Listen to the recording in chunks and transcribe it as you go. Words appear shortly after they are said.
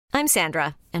I'm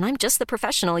Sandra, and I'm just the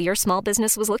professional your small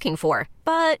business was looking for.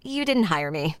 But you didn't hire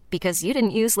me because you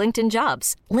didn't use LinkedIn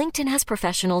Jobs. LinkedIn has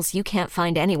professionals you can't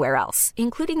find anywhere else,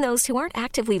 including those who aren't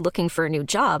actively looking for a new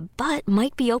job, but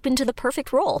might be open to the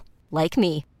perfect role, like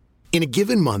me. In a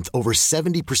given month, over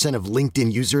 70% of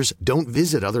LinkedIn users don't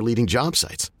visit other leading job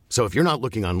sites. So if you're not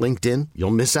looking on LinkedIn,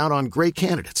 you'll miss out on great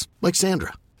candidates like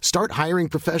Sandra. Start hiring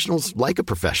professionals like a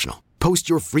professional. Post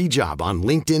your free job on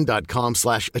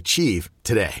linkedin.com/achieve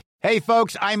today. Hey,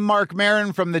 folks, I'm Mark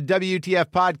Maron from the WTF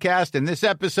Podcast, and this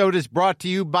episode is brought to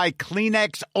you by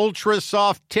Kleenex Ultra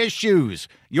Soft Tissues,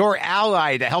 your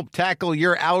ally to help tackle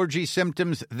your allergy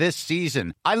symptoms this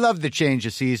season. I love the change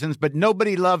of seasons, but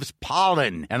nobody loves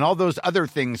pollen and all those other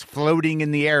things floating in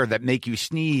the air that make you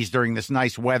sneeze during this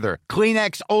nice weather.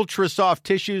 Kleenex Ultra Soft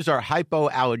Tissues are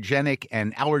hypoallergenic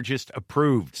and allergist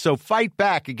approved, so fight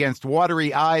back against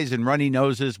watery eyes and runny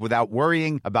noses without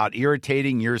worrying about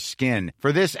irritating your skin.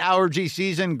 For this allergy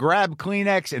season, grab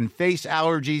Kleenex and face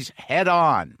allergies head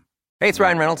on. Hey, it's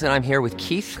Ryan Reynolds, and I'm here with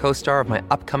Keith, co-star of my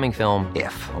upcoming film,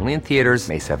 If, only in theaters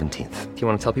May 17th. Do you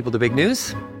want to tell people the big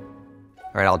news?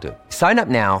 All right, I'll do it. Sign up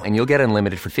now and you'll get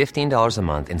unlimited for $15 a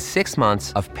month and 6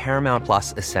 months of Paramount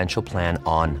Plus Essential Plan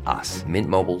on us.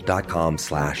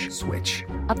 MintMobile.com/switch.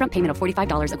 Upfront payment of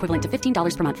 $45 equivalent to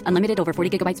 $15 per month. Unlimited over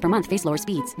 40 gigabytes per month. Face lower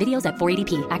speeds. Videos at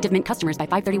 480p. Active Mint customers by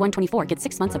 531.24 get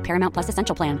 6 months of Paramount Plus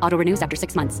Essential Plan. Auto renews after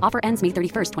 6 months. Offer ends May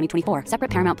 31st, 2024.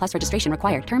 Separate Paramount Plus registration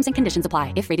required. Terms and conditions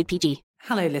apply if rated PG.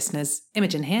 Hello listeners,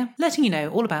 Imogen here, letting you know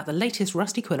all about the latest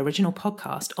Rusty Quill original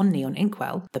podcast on Neon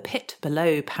Inkwell, The Pit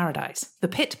Below Paradise. The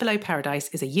Pit Below Paradise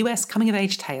is a US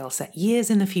coming-of-age tale set years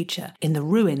in the future, in the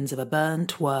ruins of a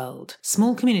burnt world.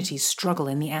 Small communities struggle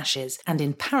in the ashes, and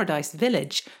in Paradise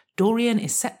Village, Dorian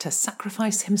is set to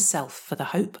sacrifice himself for the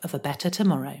hope of a better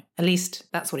tomorrow. At least,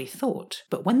 that's what he thought.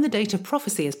 But when the date of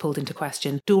prophecy is pulled into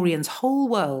question, Dorian's whole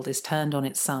world is turned on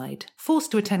its side.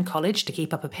 Forced to attend college to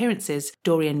keep up appearances,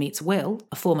 Dorian meets Will,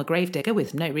 a former gravedigger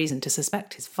with no reason to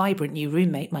suspect his vibrant new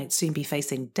roommate might soon be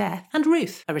facing death, and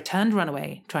Ruth, a returned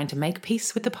runaway trying to make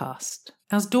peace with the past.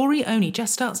 As Dory only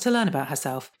just starts to learn about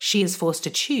herself, she is forced to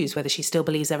choose whether she still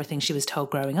believes everything she was told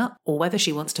growing up, or whether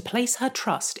she wants to place her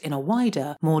trust in a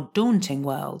wider, more daunting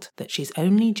world that she's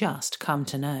only just come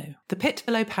to know. The Pit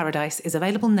Below Paradise is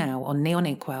available now on Neon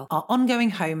Inkwell, our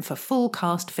ongoing home for full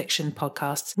cast fiction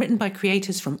podcasts written by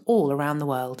creators from all around the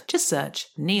world. Just search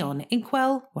Neon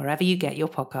Inkwell wherever you get your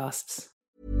podcasts.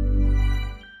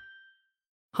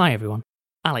 Hi everyone,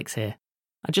 Alex here.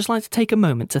 I'd just like to take a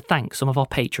moment to thank some of our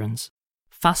patrons.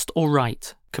 Fast or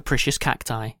Right, Capricious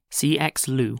Cacti, CX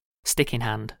Lou, Stick in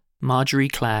Hand, Marjorie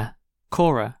Clare,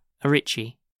 Cora,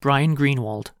 Arichi, Brian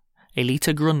Greenwald,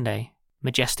 Elita Grunde,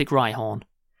 Majestic Rhyhorn,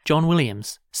 John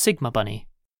Williams, Sigma Bunny,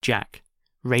 Jack,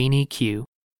 Rainy Q,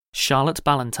 Charlotte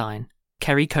Ballantyne,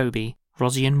 Kerry Kobe,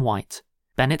 Rosian White,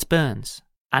 Bennett Burns,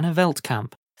 Anna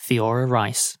Veldkamp, Theora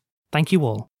Rice. Thank you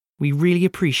all. We really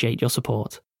appreciate your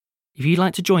support. If you'd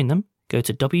like to join them, go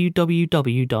to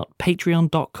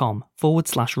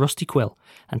www.patreon.com/rustyquill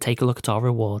and take a look at our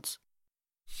rewards.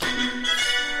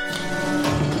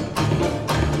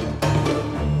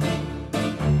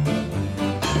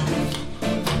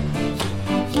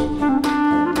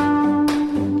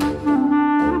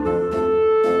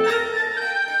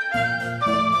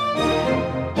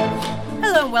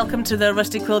 Hello and welcome to the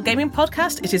Rusty Quill Gaming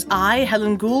Podcast. It is I,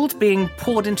 Helen Gould, being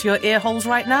poured into your ear holes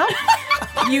right now.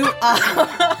 You are...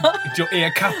 Your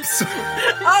ear cups.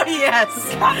 Oh,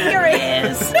 yes. Cup your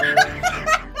ears.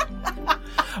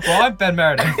 Well, I'm Ben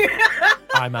Meredith.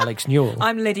 I'm Alex Newell.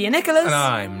 I'm Lydia Nicholas. And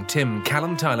I'm Tim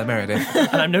Callum Tyler Meredith.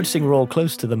 And I'm noticing we're all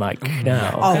close to the mic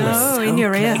now. Oh, so in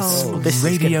your ear hole. This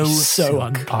Radio is gonna be so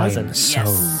unpleasant. I'm so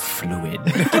fluid.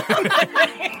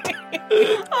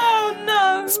 Oh,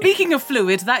 no. Speaking of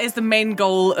fluid, that is the main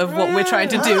goal of what we're trying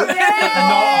to do.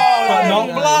 But not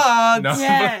blood. No.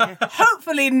 Yeah.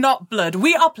 Hopefully not blood.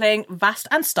 We are playing Vast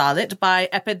and Starlit by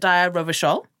Epidia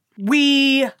Rovashol.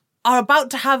 We are about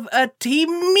to have a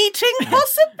team meeting,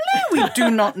 possibly? We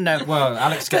do not know. Well,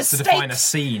 Alex gets to define a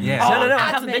scene. Yeah. No, I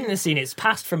haven't been in a scene. It's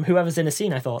passed from whoever's in a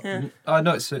scene, I thought. Yeah.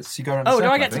 No, it's you go around the circle.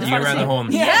 Do I get to define you around the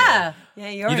horn. Yeah. Yeah,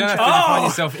 you don't have to define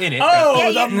yourself in it.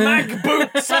 The mag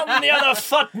boots on the other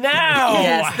foot now.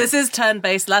 Yes, this is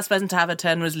turn-based. Last person to have a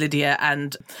turn was Lydia,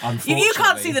 and you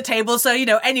can't see the table, so,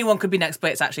 anyone could be next,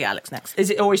 but it's actually Alex next. Is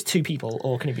it always 2 people,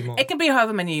 or can it be more? It can be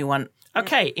however many you want.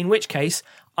 Okay, in which case,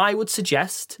 I would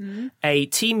suggest a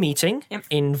team meeting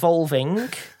involving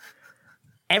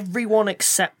everyone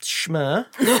except Schmer.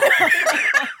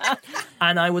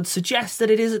 And I would suggest that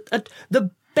it is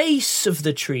the base of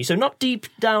the tree, so not deep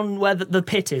down where the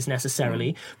pit is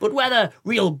necessarily, but where the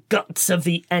real guts of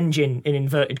the engine, in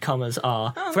inverted commas,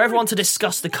 are, for everyone to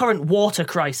discuss the current water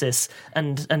crisis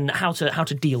and how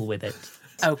to deal with it.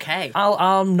 Okay.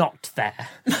 I'm not there.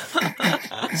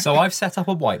 So I've set up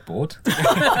a whiteboard.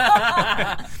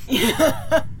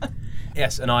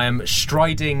 Yes, and I am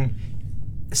striding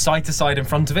side to side in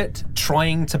front of it,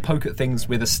 trying to poke at things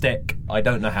with a stick. I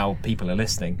don't know how people are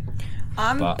listening.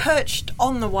 I'm perched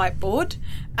on the whiteboard,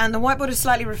 and the whiteboard is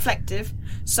slightly reflective,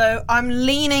 so I'm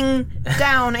leaning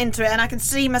down into it, and I can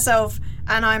see myself,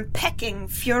 and I'm pecking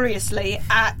furiously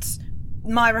at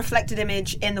my reflected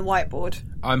image in the whiteboard.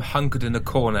 I'm hunkered in a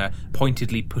corner,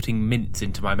 pointedly putting mints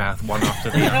into my mouth one after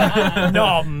the other.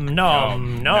 Nom,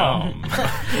 nom, nom.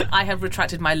 I have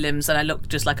retracted my limbs and I look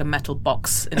just like a metal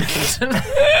box in the kitchen.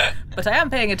 But I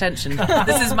am paying attention.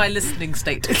 This is my listening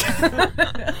state. Peck,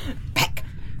 peck,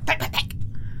 peck, peck.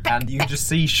 And you can just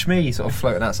see Shmee sort of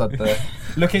floating outside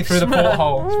looking through the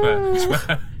porthole.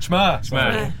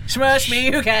 Shmee.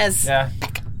 Shmee, who cares? Yeah.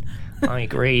 I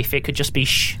agree. If it could just be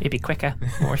it'd be quicker,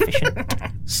 more efficient.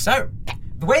 So,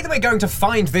 the way that we're going to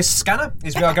find this scanner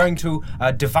is we are going to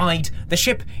divide the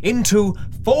ship into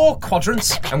 4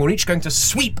 quadrants, and we're each going to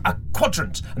sweep a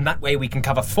quadrant, and that way we can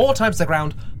cover 4 times the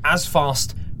ground as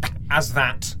fast as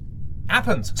that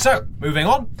happens. So, moving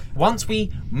on, once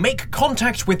we make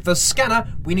contact with the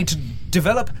scanner, we need to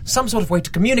develop some sort of way to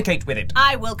communicate with it.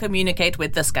 I will communicate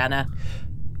with the scanner.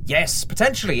 Yes,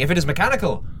 potentially, if it is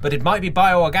mechanical, but it might be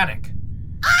bioorganic.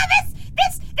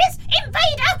 This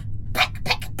invader! Peck,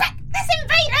 peck, peck! This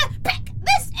invader! Peck!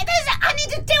 I need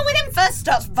to deal with him first.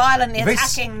 Starts violently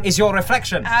attacking. This is your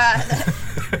reflection. That's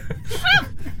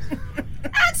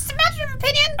a matter of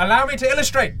opinion. Allow me to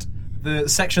illustrate the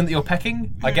section that you're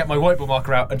pecking. I get my whiteboard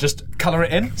marker out and just colour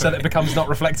it in so that it becomes not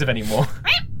reflective anymore.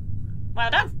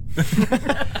 Well done.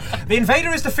 The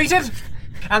invader is defeated,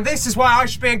 and this is why I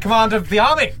should be in command of the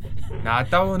army. Now, I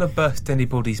don't want to burst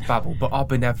anybody's bubble, but I've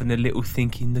been having a little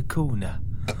think in the corner.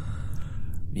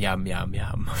 Yum, yum,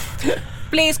 yum.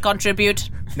 Please contribute.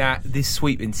 Now, this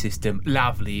sweeping system,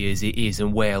 lovely as it is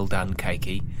and well done,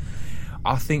 Cakey,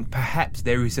 I think perhaps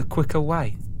there is a quicker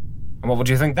way. And what would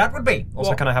you think that would be?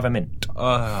 Also, can I have a mint?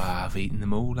 I've eaten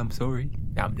them all, I'm sorry.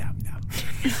 Yum, yum, yum.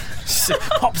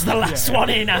 Pops the last one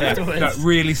in afterwards. No,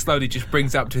 really slowly just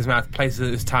brings it up to his mouth, places it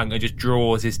at his tongue, and just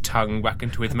draws his tongue back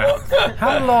into his mouth.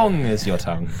 How long is your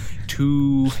tongue?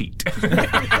 2 feet. This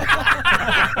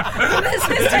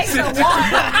takes a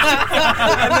while.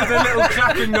 And there's a little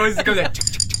clapping noise that goes there.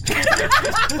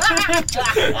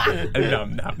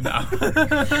 Num, num, num.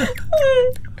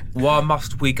 Why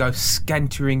must we go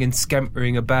scantering and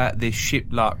scampering about this ship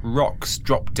like rocks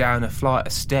drop down a flight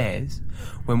of stairs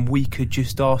when we could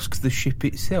just ask the ship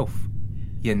itself?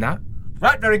 You know?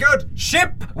 Right, very good.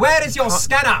 Ship, where is your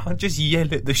scanner? I'll just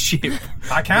yell at the ship.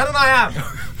 I can and I am.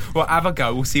 Well, have a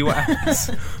go, we'll see what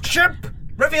happens. Ship,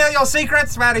 reveal your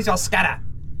secrets, where is your scanner?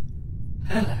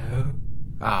 Hello.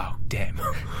 Oh, damn.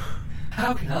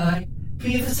 How can I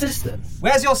be of assistance?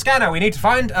 Where's your scanner? We need to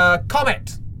find a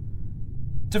comet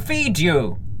to feed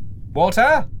you.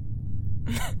 Walter?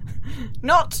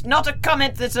 Not a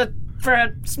comet that's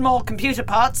for small computer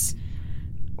parts.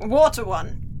 A water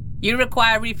one. You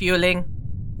require refueling.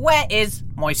 Where is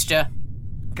moisture?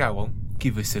 Go on,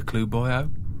 give us a clue, boyo.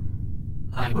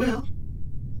 I will.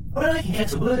 When I can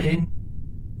get a word in.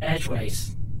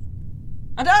 Edgeways.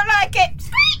 I don't like it.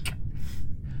 Speak!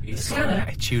 The scanner.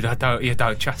 Attitude, you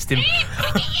don't trust him.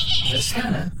 The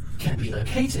scanner can be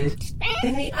located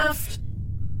in the aft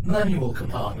manual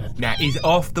compartment. Now, is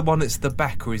off the one that's the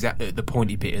back, or is that at the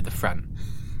pointy bit at the front?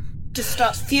 Just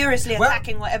starts furiously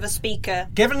attacking whatever speaker.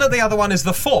 Given that the other one is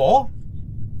the fore,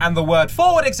 and the word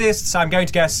forward exists, I'm going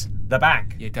to guess the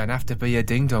back. You don't have to be a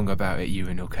ding-dong about it,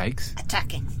 urinal cakes.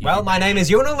 Attacking. Well, my name is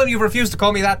Urinal, and you've refused to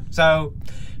call me that, so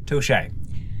touche.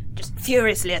 Just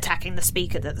furiously attacking the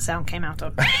speaker that the sound came out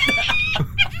of.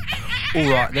 All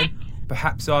right, then.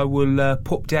 Perhaps I will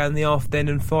pop down the aft then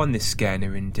and find this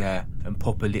scanner and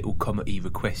pop a little comedy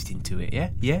request into it,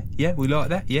 yeah? Yeah, we like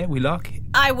that? Yeah, we like it.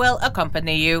 I will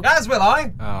accompany you. As will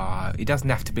I. It doesn't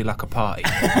have to be like a party.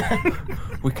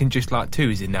 We can just, like, 2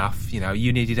 is enough. You know,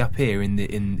 you need it up here in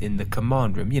the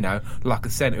command room, you know, like a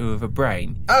centre of a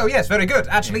brain. Oh, yes, very good.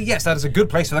 Actually, yes, that is a good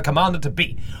place for the commander to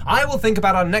be. I will think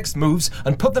about our next moves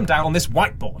and put them down on this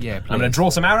whiteboard. Yeah, please. I'm going to draw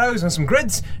some arrows and some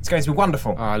grids. It's going to be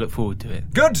wonderful. I look forward to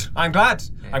it. Good. I'm glad.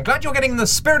 Yeah. I'm glad you're getting in the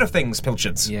spirit of things,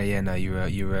 Pilchards. Yeah, no,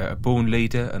 you're a born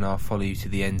leader, and I'll follow you to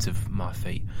the ends of my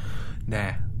feet.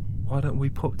 Now, why don't we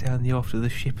pop down the aft of the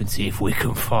ship and see if we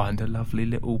can find a lovely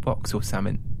little box or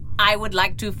something? I would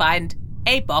like to find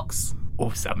a box.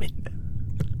 Or something.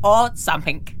 or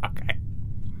something. Okay.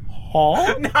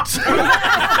 Hot?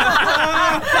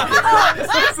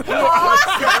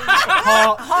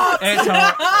 It's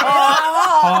hot.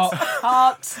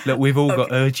 Hot. Look, we've all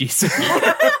got urges.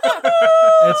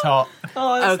 It's hot.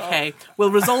 Okay,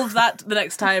 we'll resolve that the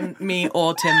next time me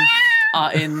or Tim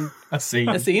are in A scene.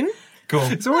 a scene. Cool.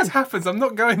 It always happens. I'm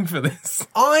not going for this.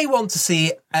 I want to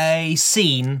see a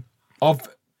scene of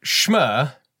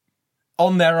Schmur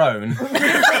on their own,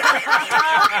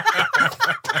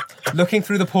 looking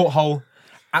through the porthole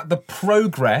at the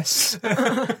progress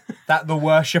that the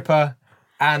worshipper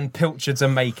and Pilchards are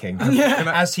making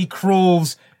as he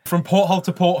crawls from porthole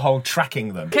to porthole,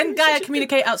 tracking them. Can Gaia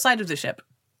communicate outside of the ship?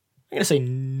 I'm going to say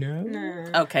no.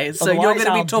 Okay, so Otherwise you're going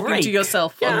to be I'll talking break. to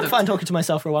yourself. Yeah, on I'm the... fine talking to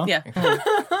myself for a while. Yeah.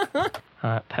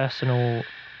 Personal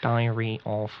diary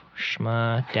of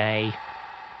Schmur Day.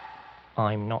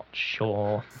 I'm not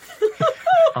sure.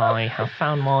 I have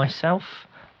found myself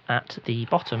at the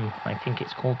bottom. I think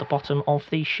it's called the bottom of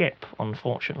the ship.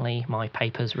 Unfortunately, my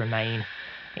papers remain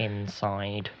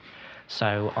inside.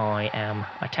 So I am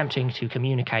attempting to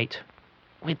communicate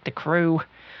with the crew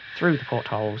through the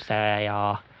portholes. They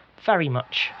are very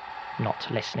much not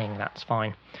listening. That's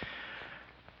fine.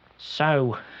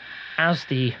 So, as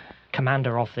the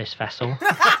commander of this vessel,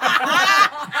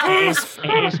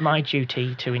 it is my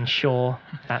duty to ensure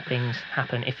that things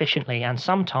happen efficiently, and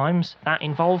sometimes that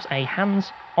involves a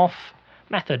hands-off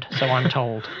method, so I'm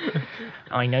told.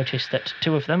 I noticed that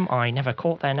 2 of them, I never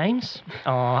caught their names,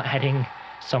 are heading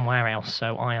somewhere else,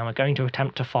 so I am going to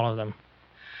attempt to follow them.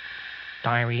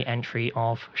 Diary entry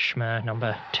of Schmur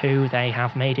number 2. They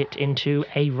have made it into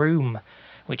a room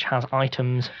which has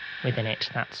items within it.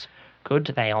 That's good.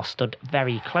 They are stood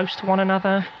very close to one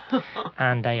another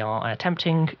and they are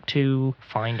attempting to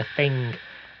find a thing.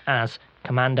 As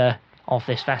commander of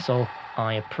this vessel,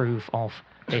 I approve of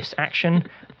this action.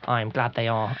 I am glad they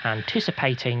are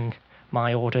anticipating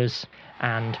my orders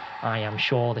and I am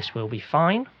sure this will be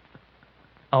fine.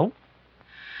 Oh,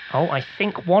 I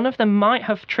think one of them might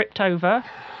have tripped over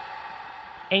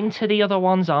into the other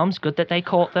one's arms. Good that they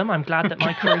caught them. I'm glad that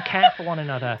my crew care for one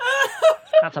another.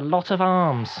 That's a lot of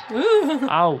arms.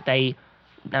 No,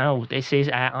 this is...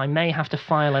 I may have to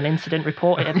file an incident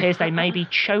report. It appears they may be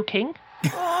choking.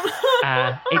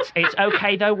 It's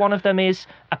okay, though. One of them is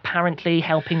apparently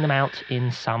helping them out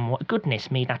in some way. Goodness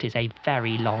me, that is a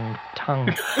very long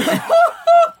tongue.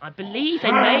 I believe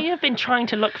they may have been trying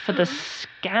to look for the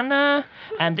scanner,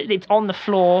 and it's on the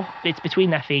floor. It's between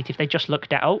their feet. If they just look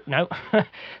down... Oh, no.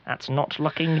 That's not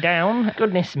looking down.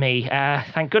 Goodness me.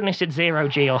 Thank goodness it's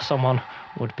 0G or someone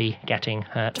would be getting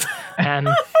hurt.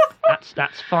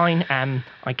 That's fine.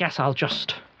 I guess I'll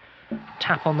just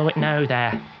tap on the window. No,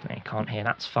 there. They can't hear.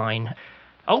 That's fine.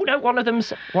 Oh no! One of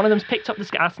them's picked up the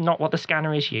scanner. That's not what the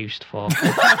scanner is used for.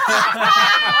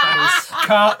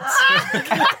 Cut.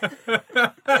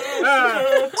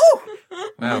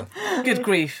 Wow. Good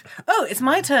grief. Oh, it's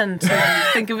my turn to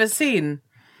think of a scene.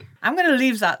 I'm going to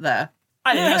leave that there.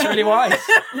 I think that's really wise.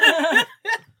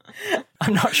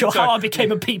 I'm not sure how I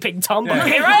became a peeping Tom, but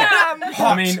here I am.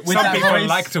 I mean, with Some that people voice,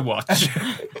 like to watch.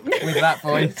 with that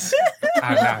voice,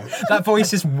 that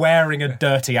voice is wearing a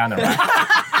dirty anorak.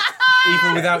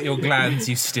 Even without your glands,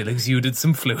 you still exuded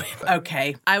some fluid.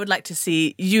 Okay, I would like to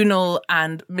see Unal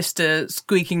and Mr.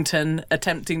 Squeakington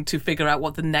attempting to figure out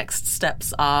what the next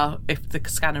steps are if the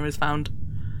scanner is found.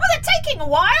 Well, they're taking a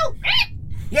while.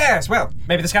 Yes, well,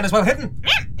 maybe the scanner's well hidden.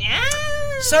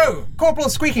 So, Corporal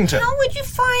Squeakington. How would you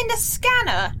find a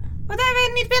scanner? Would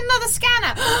there need to be another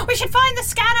scanner? We should find the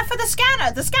scanner for the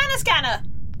scanner. The scanner.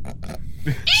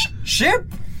 Ship?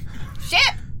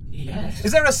 Ship. Yes,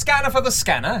 Is there a scanner for the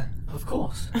scanner? of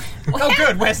course. Oh,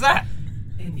 good. Where's that?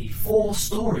 In the 4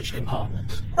 storage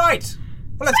compartment. Right.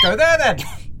 Well, let's go there then.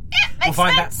 Makes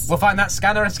sense. We'll find that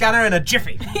scanner in a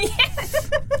jiffy.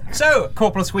 So,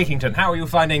 Corporal Squeakington, how are you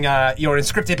finding your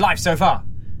inscripted life so far?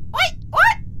 Wait,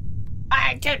 what?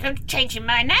 I'm changing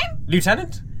my name.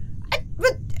 Lieutenant?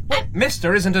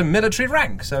 Mr. isn't a military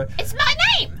rank, so... It's my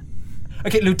name.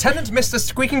 Okay, Lieutenant Mr.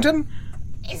 Squeakington?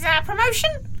 Is that a promotion?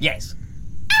 Yes.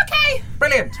 Okay.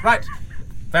 Brilliant, right.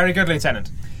 Very good,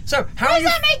 Lieutenant. So, how What are does you...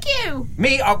 that make you?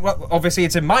 Me, well, obviously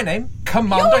it's in my name,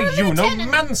 Commander You're a Unal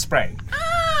lieutenant. Manspray.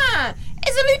 Ah,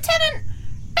 is a lieutenant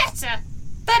better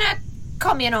than a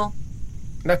communal?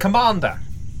 No, Commander.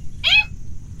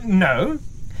 No,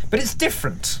 but it's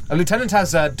different. A lieutenant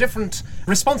has different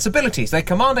responsibilities. They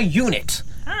command a unit.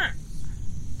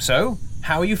 So,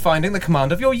 how are you finding the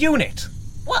command of your unit?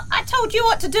 Well, I told you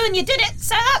what to do and you did it,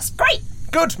 so that's great.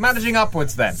 Good, managing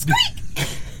upwards then. Squeak!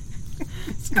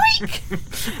 Squeak!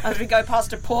 As we go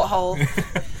past a porthole.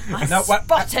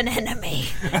 Spot an enemy.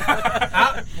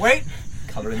 Wait.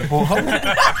 Colour in the porthole. The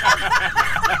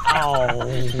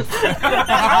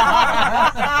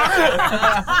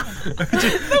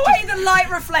way the light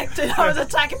reflected, I was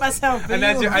attacking myself. And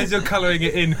as you're colouring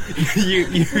it in,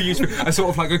 you are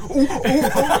sort of like going, ooh,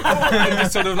 and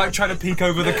just sort of like trying to peek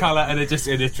over the colour, and it just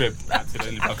in a trip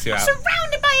absolutely knocks you out.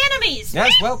 Surrounded by enemies.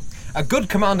 Yes, well, a good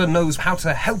commander knows how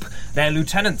to help their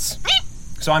lieutenants.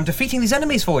 So I'm defeating these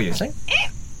enemies for you, see?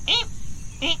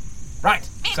 Right,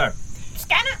 so...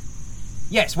 Scanner.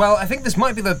 Yes, well, I think this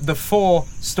might be the 4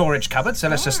 storage cupboard, so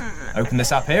let's just open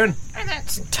this up here. And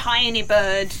that's a tiny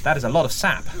bird. That is a lot of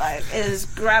sap. Is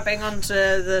grabbing onto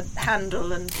the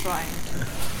handle and trying to...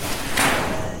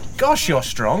 Gosh, you're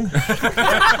strong. It's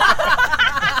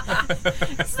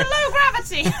the low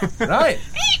gravity. Right.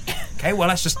 Okay, well,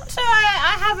 let's just... So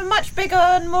I have a much bigger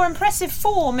and more impressive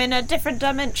form in a different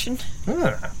dimension.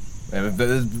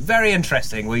 Very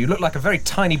interesting. Well, you look like a very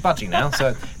tiny budgie now,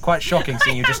 so quite shocking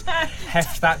seeing you just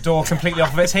heft that door completely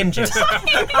off of its hinges.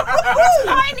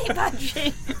 Tiny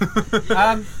budgie. Don't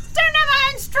have my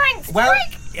own strength. Well,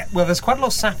 there's quite a lot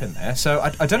of sap in there, so I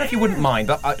don't know if you wouldn't mind,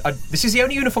 but this is the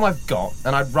only uniform I've got,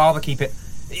 and I'd rather keep it...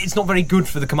 It's not very good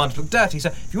for the commander to look dirty, so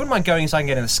if you wouldn't mind going so I can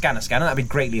get in a scanner, that'd be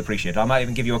greatly appreciated. I might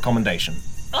even give you a commendation.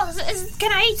 Oh,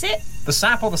 can I eat it? The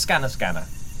sap or the scanner?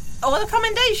 Or the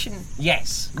commendation?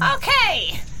 Yes.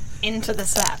 Okay. Into the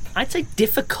sap. I'd say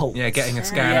difficult. Yeah, getting a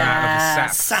scanner out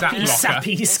of a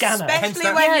sappy scanner.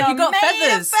 Especially when you've got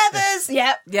feathers.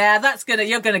 Yep. Yeah,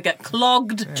 you're gonna get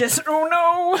clogged. Just, oh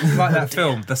no. like that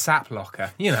film, The Sap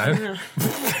Locker, you know.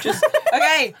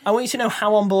 Okay. I want you to know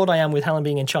how on board I am with Helen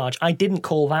being in charge. I didn't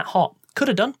call that hot. Could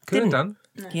have done. Could have done.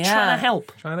 Yeah. Trying to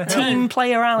help. Team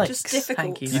player Alex. Just difficult.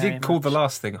 Thank you. You did call the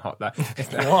last thing hot, though.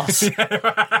 It was.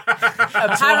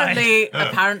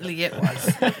 Apparently it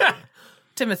was.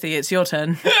 Timothy, it's your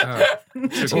turn.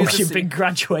 You've been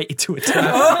graduated to a turn.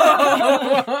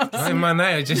 In my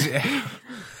name,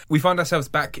 we find ourselves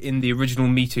back in the original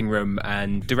meeting room,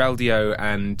 and Duraldio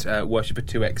and Worshipper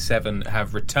 2X7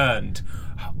 have returned,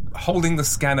 holding the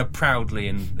scanner proudly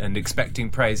and expecting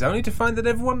praise, only to find that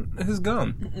everyone has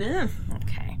gone. Yeah.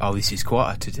 Okay. Oh, this is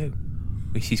quite a to-do.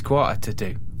 We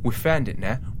found it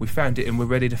now. We found it, and we're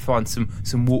ready to find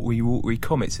some watery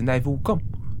comets, and they've all gone.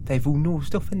 They've all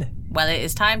nosed off, innit? Well, it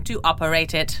is time to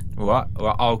operate it. All right,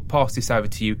 I'll pass this over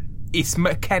to you. It's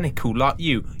mechanical, like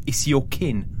you. It's your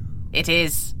kin. It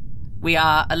is. We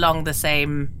are along the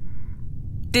same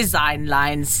design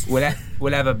lines. We'll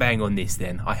have a bang on this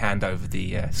then. I hand over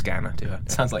the scanner to her.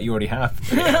 Sounds like you already have.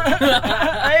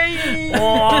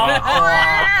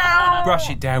 Brush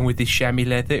it down with this chamois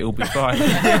leather, it'll be fine.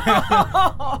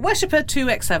 Worshipper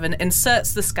 2X7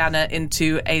 inserts the scanner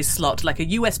into a slot, like a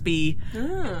USB.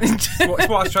 It's what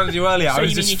I was trying to do earlier. So I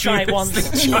was you mean just you try it once? And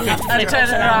turn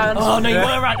it around. Oh, no, you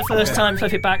weren't right the first time.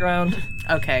 Flip it back round.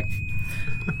 Okay.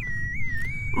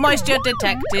 Moisture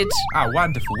detected. Oh,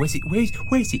 wonderful. Where is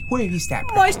that?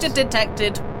 Moisture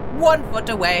detected. 1 foot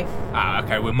away. Ah,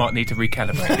 okay, we might need to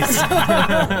recalibrate this.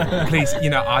 Please,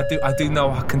 I do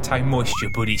know I contain moisture,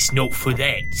 but it's not for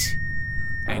that.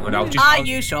 Hang on, Are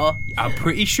you sure? I'm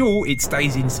pretty sure it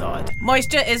stays inside.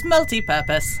 Moisture is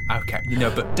multi-purpose. Okay,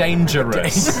 but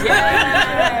dangerous.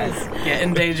 Yes!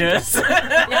 Getting dangerous.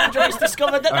 Android's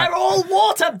discovered that they're all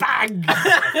water bags.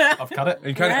 I've cut it.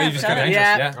 You just cut it.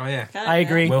 Yeah. Oh, yeah. I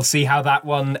agree. We'll see how that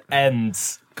one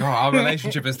ends. God, our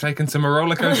relationship has taken some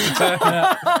roller coaster turn.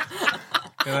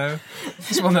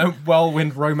 It's one of the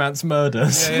whirlwind romance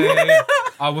murders. Yeah.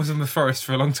 I was in the forest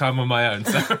for a long time on my own.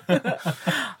 So.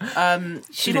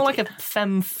 She's more like a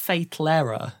femme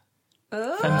fatale.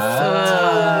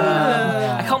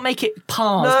 I can't make it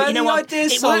pars, but you know what?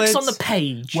 It works on the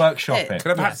page. Workshop it.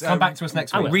 Could I perhaps come back to us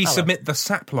next week? Resubmit the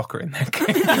sap locker in that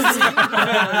case.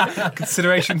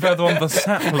 Consideration further on the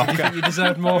sap locker. You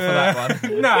deserved more for that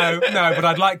one. No, but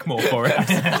I'd like more for it.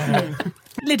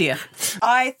 Lydia.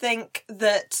 I think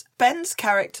that Ben's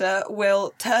character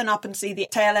will turn up and see the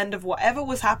tail end of whatever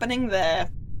was happening there.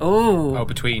 Oh,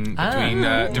 between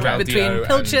Duraldio between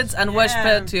Pilchards and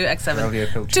Worshipper 2X7. Duraldio,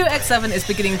 Pilchards. 2X7 is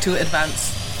beginning to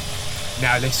advance.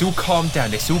 Now, let's all calm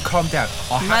down.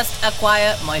 Must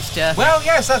acquire moisture. Well,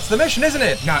 yes, that's the mission, isn't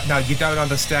it? No, you don't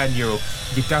understand, Ural.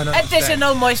 You don't understand.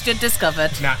 Additional moisture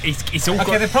discovered. Now, it's all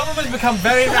okay, the problem has become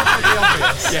very rapidly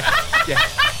obvious. Yeah.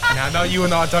 Now, no, you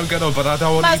and I don't get on, but I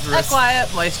don't want either Must acquire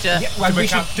moisture. Yeah, well, we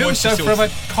should do so from a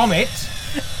comet.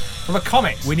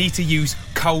 We need to use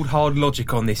cold, hard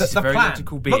logic on this. It's a very plan.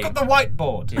 logical being. Look at the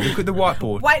whiteboard. Yeah, look at the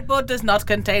whiteboard. Whiteboard does not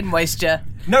contain moisture.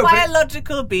 No,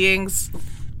 biological beings.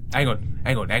 Hang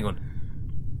on.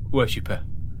 Worshipper.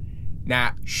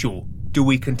 Now, sure, do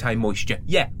we contain moisture?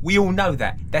 Yeah, we all know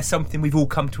that. That's something we've all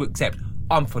come to accept.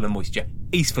 I'm full of moisture.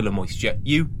 He's full of moisture.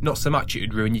 You, not so much, it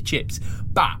would ruin your chips.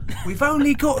 But we've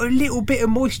only got a little bit of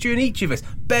moisture in each of us.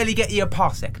 Barely get you a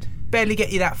parsec. Barely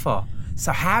get you that far.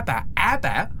 So how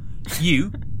about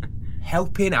you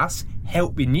helping us,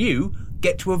 helping you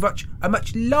get to a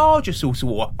much larger source of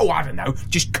water? Oh, I don't know,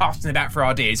 just casting it out for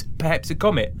ideas. Perhaps a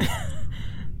comet.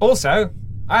 Also,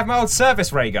 I have my old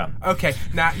service ray gun. Okay,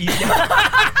 now,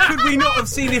 could we not have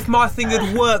seen if my thing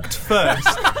had worked first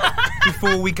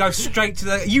before we go straight to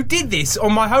the... You did this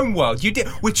on my homeworld. You did.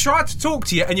 We tried to talk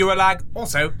to you and you were like,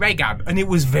 also, ray gun. And it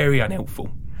was very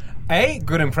unhelpful. A,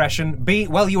 good impression. B,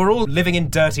 well, you were all living in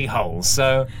dirty holes,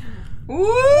 so...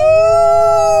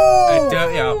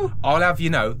 Dirty hole. I'll have you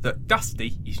know that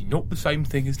dusty is not the same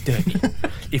thing as dirty.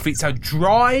 If it's a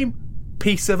dry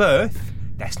piece of earth,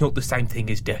 that's not the same thing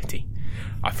as dirty.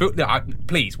 I feel that.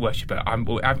 Please, worshipper.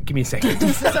 Give me a second.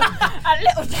 A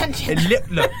little tension.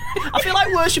 Look. I feel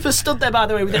like worshipper stood there, by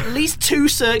the way, with at least 2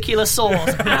 circular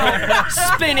saws out,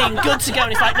 spinning, good to go.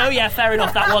 And it's like, no, yeah, fair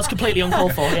enough. That was completely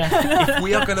uncalled for. Yeah. If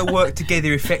we are going to work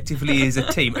together effectively as a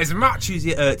team, as much as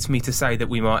it hurts me to say that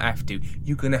we might have to,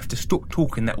 you're going to have to stop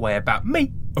talking that way about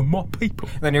me and my people.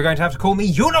 Then you're going to have to call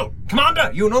me Yunel,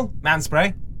 Commander Yunel,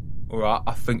 Manspray. All right,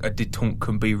 I think a detente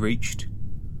can be reached.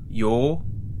 You're...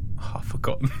 I've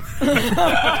forgotten.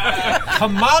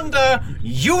 Commander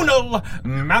Yunel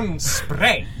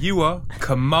Manspray. You are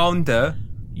Commander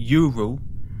Yunel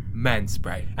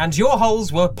Manspray. And your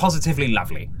holes were positively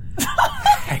lovely.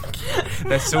 Thank you.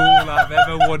 That's all I've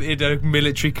ever wanted a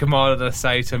military commander to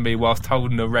say to me whilst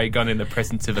holding a ray gun in the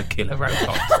presence of a killer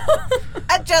robot.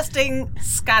 Adjusting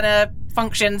scanner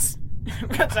functions.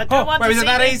 Isn't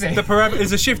that easy? The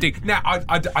parameters are shifting. Now,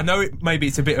 I know maybe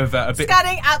it's a bit of a bit...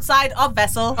 Scanning outside of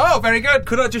vessel. Oh, very good.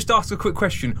 Could I just ask a quick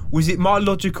question? Was it my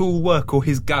logical work or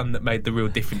his gun that made the real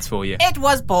difference for you? It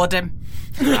was boredom.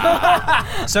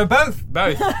 So both?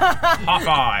 Both. High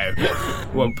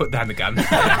five. Well, put down the gun.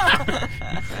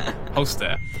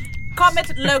 Holster.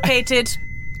 Comet located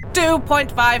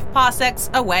 2.5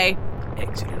 parsecs away.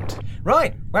 Excellent.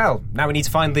 Right. Well, now we need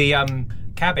to find the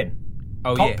cabin.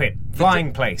 Oh, cockpit. Yeah.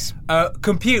 Flying place.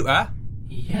 Computer.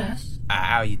 Yes.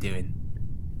 How are you doing?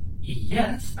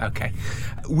 Yes. Okay.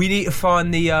 We need to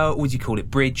find the, what do you call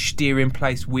it, bridge, steering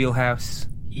place, wheelhouse.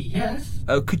 Yes.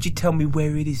 Could you tell me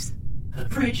where it is? The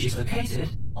bridge is located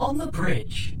on the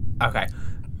bridge. Okay.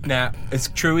 Now, as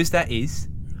true as that is,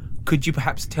 could you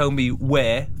perhaps tell me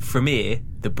where, from here,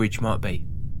 the bridge might be?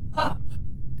 Up.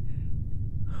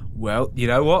 Well, you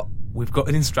know what? We've got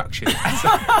an instruction. So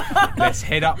let's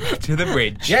head up to the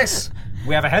bridge. Yes,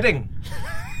 we have a heading.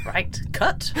 Right,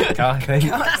 cut. Okay.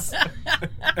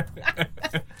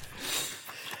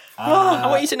 I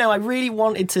want you to know I really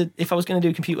wanted to, if I was going to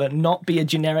do a computer, not be a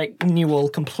generic Newell,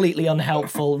 completely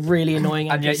unhelpful, really annoying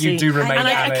NPC. And yet you do remain And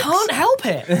I Alex. can't help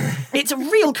it. It's a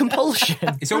real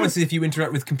compulsion. It's almost as if you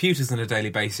interact with computers on a daily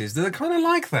basis. They're kind of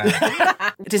like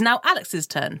that. It is now Alex's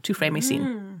turn to frame a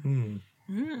scene.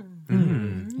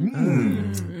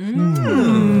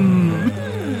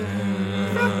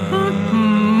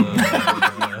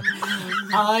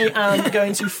 I am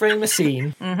going to frame a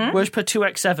scene. Worshipper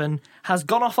 2X7 has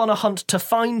gone off on a hunt to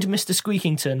find Mr.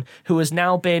 Squeakington, who has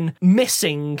now been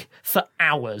missing for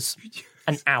hours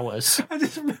and hours. I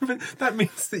just remember that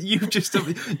means that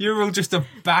you're all just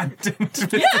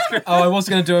abandoned. Oh, I was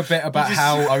going to do a bit about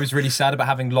how I was really sad about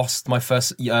having lost my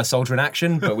first soldier in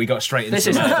action, but we got straight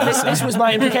into This was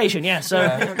my implication, yeah. So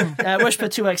Worshipper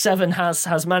 2X7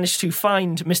 has managed to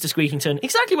find Mr. Squeakington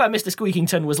exactly where Mr.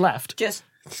 Squeakington was left. Just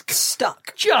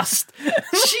stuck. Just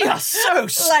so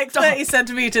stuck. Like 30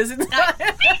 centimetres.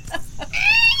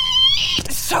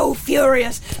 So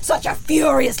furious. Such a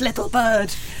furious little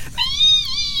bird.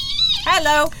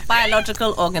 Hello,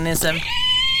 biological organism.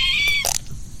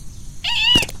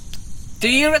 Do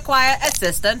you require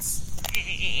assistance?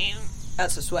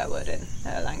 That's a swear word in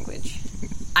her language.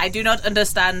 I do not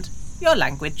understand your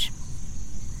language.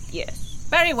 Yes.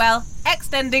 Very well.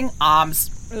 Extending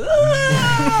arms.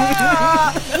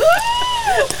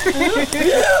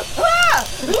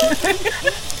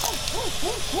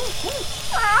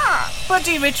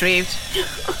 Body retrieved.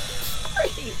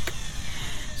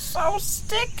 So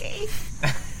sticky.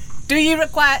 Do you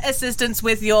require assistance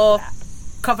with your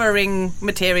covering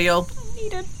material? I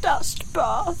need a dust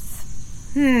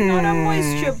bath. Not a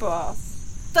moisture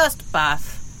bath. Dust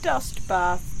bath. Dust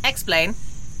bath. Explain.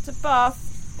 It's a bath.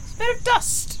 It's a bit of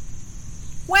dust.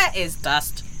 Where is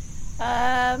dust?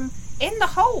 In the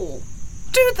hole.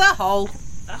 To the hole.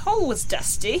 The hole was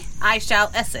dusty. I shall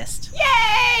assist.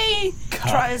 Yay!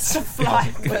 Tries to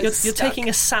fly. but You're stuck. taking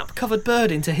a sap-covered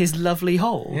bird into his lovely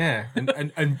hole. Yeah,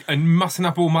 and mussing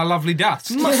up all my lovely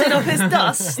dust. Mussing up his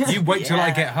dust. You wait till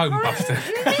I get home, Buster.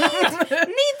 Need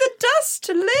the dust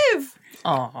to live.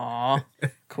 Aww.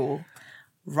 Cool.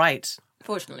 Right.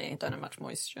 Fortunately, I don't have much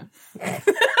moisture.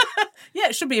 Yeah,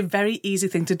 it should be a very easy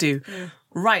thing to do.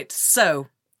 Right, so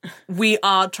we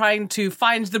are trying to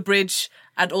find the bridge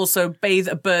and also bathe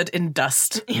a bird in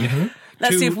dust.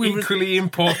 Let's see if we equally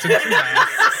important things.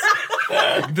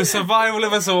 The survival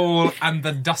of us all and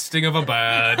the dusting of a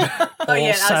bird. Oh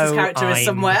yeah, Alice's character is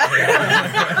somewhere.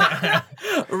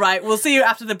 Right, we'll see you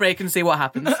after the break and see what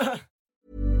happens.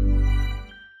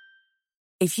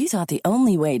 If you thought the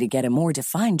only way to get a more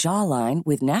defined jawline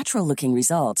with natural-looking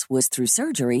results was through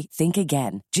surgery, think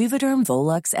again. Juvederm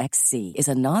Volux XC is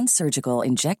a non-surgical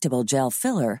injectable gel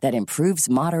filler that improves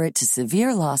moderate to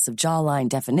severe loss of jawline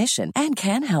definition and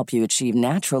can help you achieve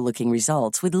natural-looking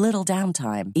results with little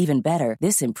downtime. Even better,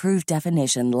 this improved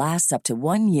definition lasts up to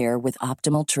 1 year with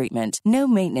optimal treatment. No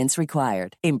maintenance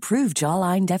required. Improve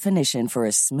jawline definition for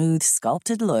a smooth,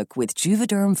 sculpted look with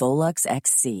Juvederm Volux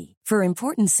XC. For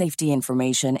important safety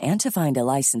information and to find a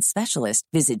licensed specialist,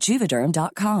 visit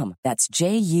Juvederm.com. That's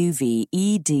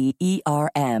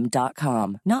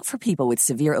Juvederm.com. Not for people with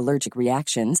severe allergic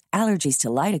reactions, allergies to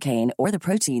lidocaine, or the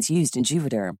proteins used in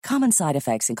Juvederm. Common side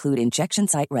effects include injection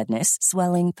site redness,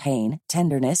 swelling, pain,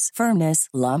 tenderness, firmness,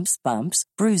 lumps, bumps,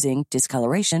 bruising,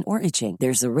 discoloration, or itching.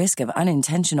 There's a risk of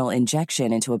unintentional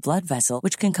injection into a blood vessel,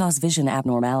 which can cause vision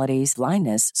abnormalities,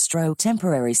 blindness, stroke,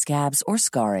 temporary scabs, or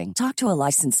scarring. Talk to a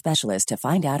licensed specialist to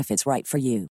find out if it's right for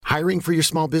you. Hiring for your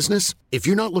small business? If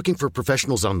you're not looking for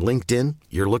professionals on LinkedIn,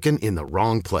 you're looking in the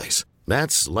wrong place.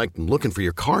 That's like looking for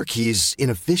your car keys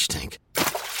in a fish tank.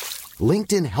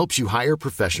 LinkedIn helps you hire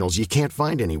professionals you can't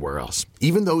find anywhere else,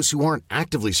 even those who aren't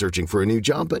actively searching for a new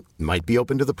job but might be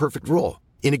open to the perfect role.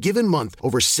 In a given month,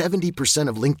 over 70%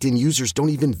 of LinkedIn users don't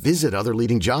even visit other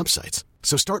leading job sites.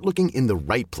 So start looking in the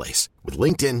right place. With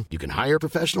LinkedIn, you can hire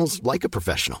professionals like a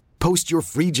professional. Post your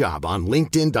free job on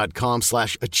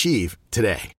linkedin.com/achieve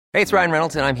today. Hey, it's Ryan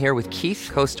Reynolds, and I'm here with Keith,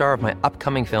 co-star of my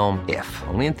upcoming film, If,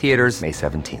 only in theaters May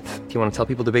 17th. Do you want to tell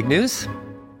people the big news?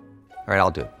 All right,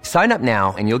 I'll do it. Sign up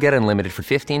now and you'll get unlimited for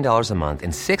 $15 a month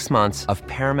and 6 months of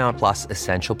Paramount Plus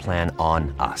Essential Plan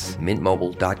on us.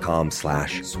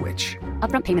 MintMobile.com/switch.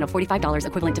 Upfront payment of $45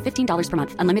 equivalent to $15 per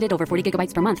month. Unlimited over 40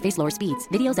 gigabytes per month. Face lower speeds.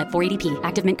 Videos at 480p.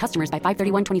 Active Mint customers by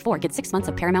 531.24 get 6 months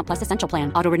of Paramount Plus Essential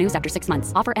Plan. Auto renews after 6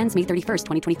 months. Offer ends May 31st,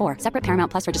 2024. Separate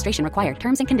Paramount Plus registration required.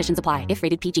 Terms and conditions apply if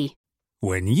rated PG.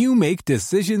 When you make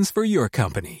decisions for your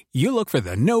company, you look for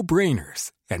the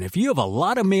no-brainers. And if you have a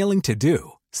lot of mailing to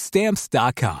do,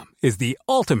 Stamps.com is the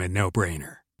ultimate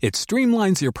no-brainer. It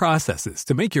streamlines your processes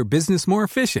to make your business more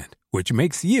efficient, which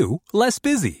makes you less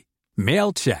busy.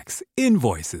 Mail checks,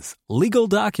 invoices, legal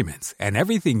documents, and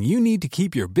everything you need to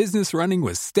keep your business running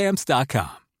with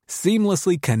Stamps.com.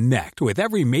 Seamlessly connect with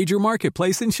every major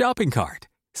marketplace and shopping cart.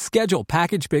 Schedule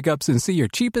package pickups and see your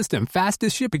cheapest and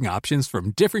fastest shipping options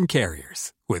from different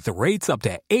carriers, with rates up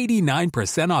to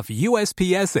 89% off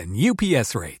USPS and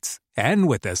UPS rates. And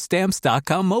with the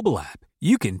Stamps.com mobile app,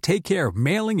 you can take care of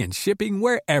mailing and shipping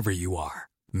wherever you are.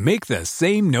 Make the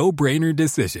same no-brainer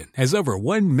decision as over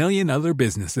 1 million other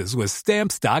businesses with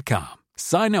Stamps.com.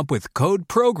 Sign up with code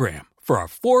PROGRAM for a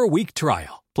 4-week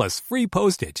trial, plus free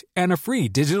postage and a free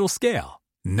digital scale.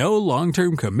 No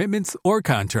long-term commitments or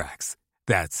contracts.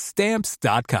 That's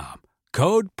Stamps.com.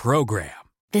 Code PROGRAM.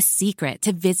 The secret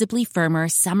to visibly firmer,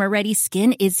 summer-ready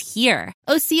skin is here.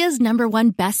 Osea's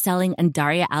 #1 best-selling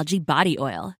Undaria Algae Body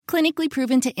Oil. Clinically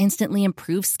proven to instantly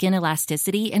improve skin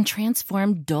elasticity and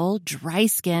transform dull, dry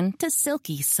skin to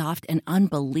silky, soft, and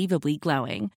unbelievably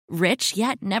glowing. Rich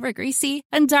yet never greasy,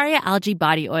 Undaria Algae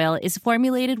Body Oil is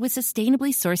formulated with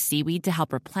sustainably sourced seaweed to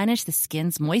help replenish the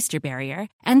skin's moisture barrier,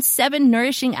 and 7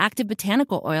 nourishing active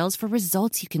botanical oils for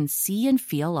results you can see and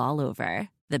feel all over.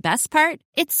 The best part?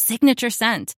 Its signature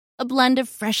scent. A blend of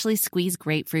freshly squeezed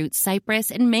grapefruit,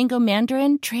 cypress, and mango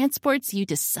mandarin transports you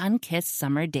to sun-kissed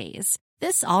summer days.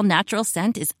 This all-natural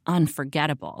scent is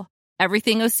unforgettable.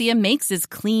 Everything Osea makes is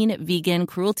clean, vegan,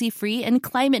 cruelty-free, and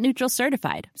climate-neutral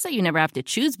certified, so you never have to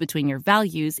choose between your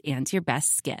values and your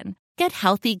best skin. Get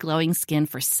healthy, glowing skin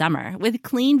for summer with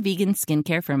clean, vegan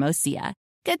skincare from Osea.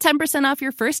 Get 10% off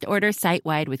your first order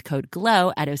site-wide with code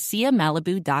GLOW at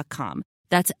OseaMalibu.com.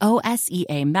 That's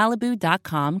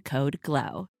OSEAMalibu.com, code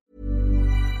GLOW.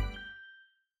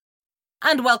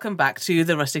 And welcome back to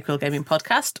the Rusty Quill Gaming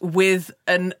Podcast with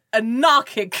an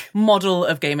anarchic model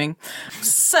of gaming.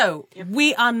 So,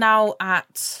 we are now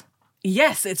at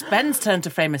Yes, it's Ben's turn to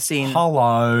frame a scene.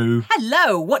 Hello.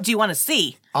 Hello, what do you want to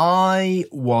see? I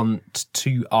want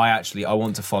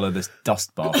to follow this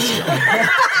dust bath.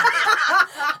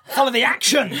 Follow the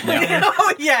action.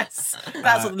 Oh, yes.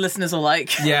 That's what the listeners will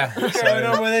like. Yeah. What's going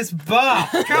on with this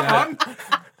bath? Come on.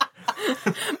 My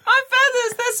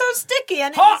feathers, they're so sticky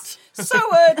and Hot! it's so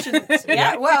urgent.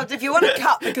 Yeah, well, if you want to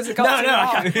cut because it got too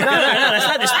hot. I can't. No, let's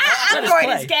let this Android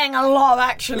play. is getting a lot of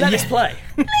action. Let us play.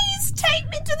 Please take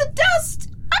me to the dust.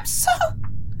 I'm so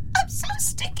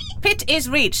sticky. Pit is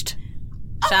reached.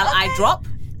 Shall I drop?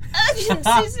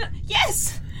 Urgency.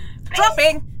 Yes.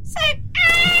 Dropping. Say.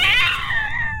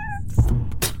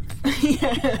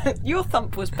 Your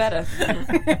thump was better.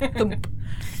 Thump.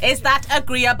 Is that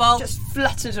agreeable? Just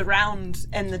fluttered around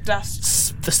in the dust.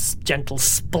 The gentle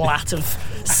splat of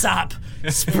sap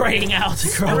spraying out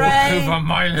across. Over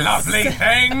my lovely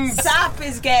things. Sap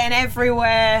is getting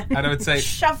everywhere. And I would say,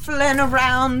 shuffling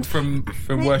around. from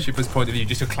worshippers' point of view,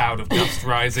 just a cloud of dust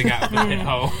rising out of the pit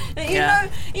hole.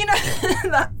 You know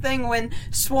that thing when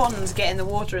swans get in the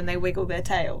water and they wiggle their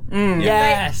tail.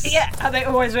 Yes. They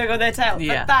always wiggle their tail.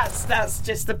 Yeah. But that's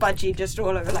just the budgie just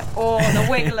all over, like, the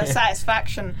wiggle of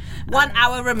satisfaction. 1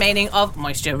 hour remaining of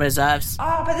moisture reserves.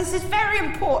 Oh, but this is very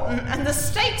important, and the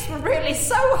stakes were really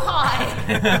so high.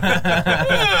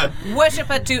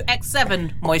 Worshipper to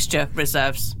X7 moisture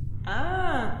reserves.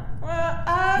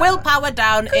 Willpower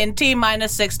down in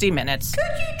T-minus 60 minutes. Could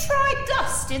you try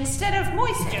dust instead of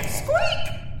moisture? Squeak!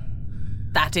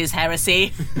 That is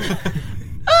heresy.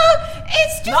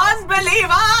 It's just...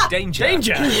 Non-believer!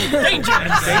 Danger.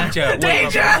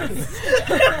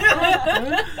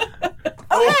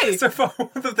 Okay. So far,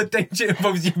 whether the danger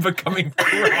involves you becoming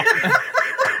drunk.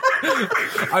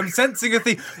 I'm sensing a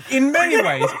thing. In many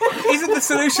ways, isn't the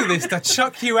solution to this to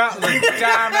chuck you out of the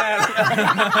damn air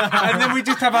and then we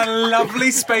just have a lovely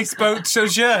space boat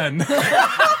sojourn?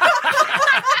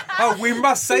 Oh, we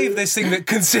must save this thing that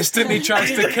consistently tries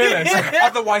to kill us.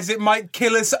 Otherwise, it might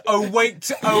kill us. Oh, wait.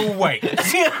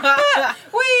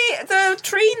 The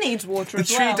tree needs water The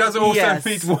as well. tree does also Yes.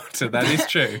 need water. That is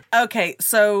true. Okay,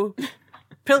 so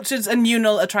Pilchards and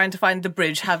Unal are trying to find the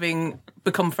bridge, having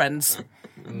become friends.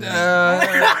 Found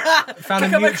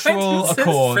a mutual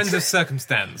accord. Friends of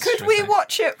circumstance. Could we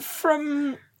watch it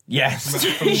from... Yes.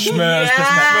 From Schmer's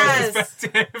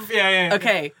perspective. Yeah.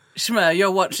 Okay, Shmer,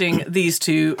 you're watching these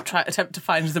two attempt to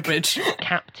find the bridge.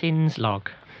 Captain's log.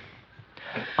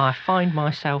 I find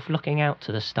myself looking out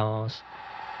to the stars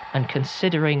and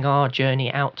considering our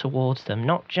journey out towards them,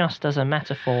 not just as a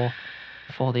metaphor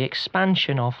for the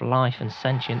expansion of life and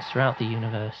sentience throughout the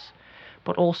universe,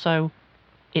 but also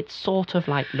it's sort of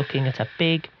like looking at a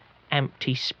big,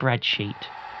 empty spreadsheet.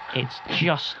 It's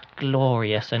just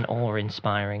glorious and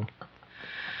awe-inspiring.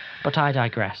 But I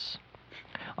digress.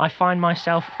 I find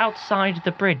myself outside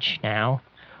the bridge now,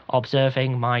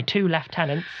 observing my 2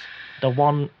 lieutenants, the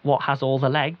one what has all the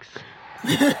legs,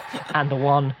 and the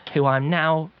one who I'm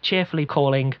now cheerfully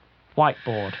calling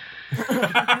Whiteboard.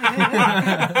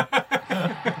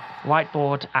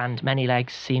 Whiteboard and Many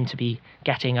Legs seem to be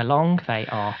getting along. They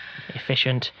are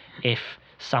efficient, if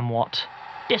somewhat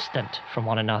distant from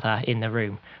one another in the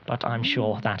room, but I'm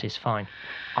sure that is fine.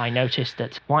 I noticed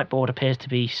that Whiteboard appears to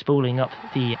be spooling up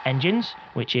the engines,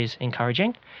 which is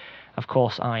encouraging. Of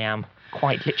course, I am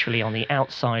quite literally on the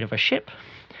outside of a ship,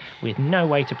 with no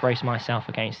way to brace myself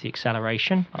against the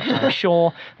acceleration. I'm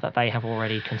sure that they have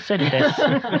already considered this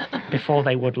before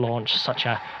they would launch such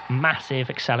a massive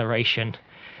acceleration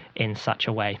in such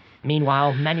a way.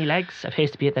 Meanwhile, Many Legs appears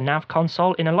to be at the nav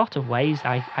console. In a lot of ways,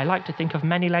 I like to think of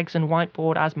Many Legs and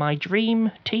Whiteboard as my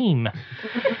dream team.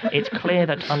 It's clear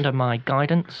that under my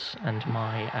guidance and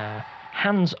my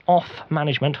hands-off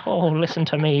management, oh, listen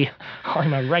to me,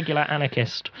 I'm a regular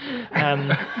anarchist,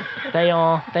 they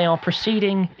are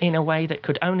proceeding in a way that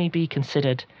could only be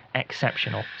considered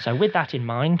exceptional. So with that in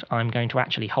mind, I'm going to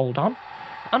actually hold on,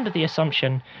 under the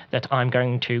assumption that I'm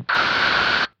going to...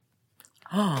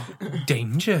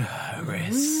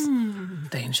 Dangerous.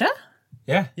 Danger?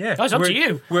 Yeah. Oh, it's up to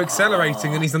you. We're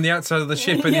accelerating and he's on the outside of the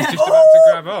ship and he's just about to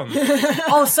grab on.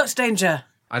 Oh, such danger.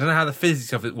 I don't know how the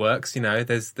physics of it works,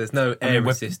 there's no air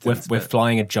resistance. We're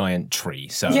flying a giant tree,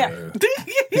 so Yeah. I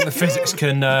think the physics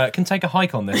can take a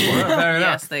hike on this one. Fair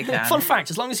enough. Yes, they can. Fun fact,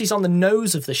 as long as he's on the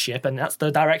nose of the ship and that's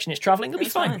the direction it's travelling, it'll be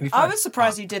fine. I was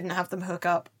surprised you didn't have them hook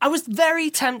up. I was very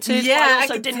tempted. Yeah, but I I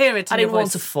also could didn't hear it in I didn't your want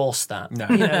voice. to force that.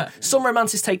 No. Some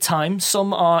romances take time.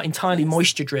 Some are entirely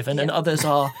moisture driven, and others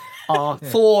are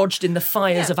forged in the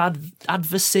fires of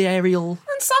adversarial.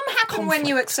 And some happen when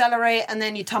you accelerate and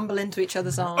then you tumble into each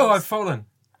other's arms. Oh, I've fallen.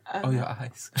 Your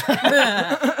eyes.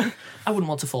 I wouldn't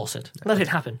want to force it. Let it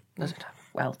happen.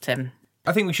 Well, Tim.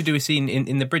 I think we should do a scene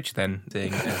in the bridge then.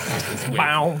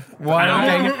 Bow.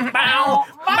 Bow.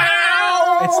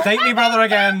 It's Stately Brother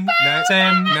again. No,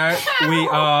 Tim. No, we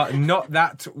are not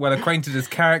that well acquainted as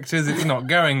characters. It's not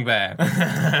going there.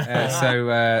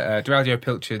 Duralgio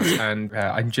Pilchards and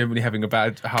I'm generally having a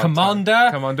bad hard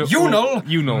Commander Unal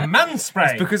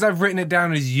Manspray. It's because I've written it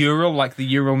down as Ural, like the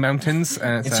Ural Mountains.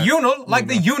 It's Unal, like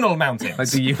the Unal Mountains. Like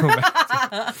the Ural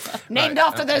Mountains. Named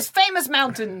after those famous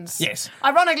mountains. Yes.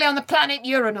 Ironically, on the planet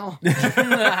Uranus.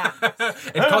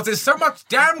 It causes so much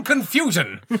damn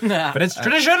confusion. But it's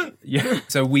tradition. Yeah.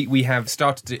 So we have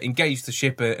started to engage the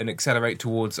ship and accelerate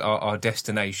towards our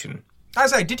destination. I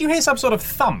say, did you hear some sort of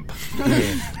thump?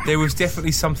 Yeah. There was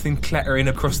definitely something clattering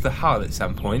across the hull at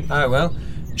some point. Oh, well.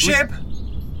 Ship!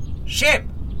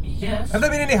 Yes? Have there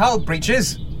been any hull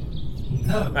breaches?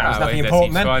 No. That was nothing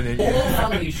important then. All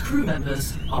valued crew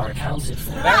members are accounted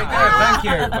for. Very good, thank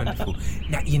you. Wonderful.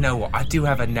 Now, you know what? I do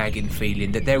have a nagging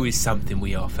feeling that there is something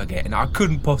we are forgetting. I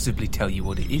couldn't possibly tell you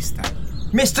what it is, though.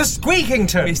 Mr.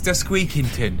 Squeakington! Mr.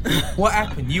 Squeakington. What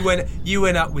happened? You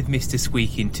went up with Mr.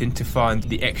 Squeakington to find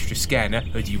the extra scanner,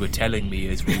 as you were telling me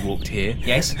as we walked here.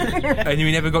 Yes. And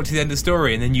you never got to the end of the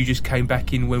story, and then you just came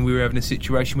back in when we were having a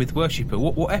situation with Worshipper.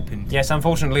 What happened? Yes,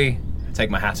 unfortunately, take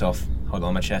my hat off. Hold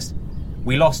on my chest.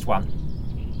 We lost one.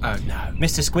 Oh, no.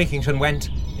 Mr. Squeakington went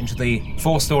into the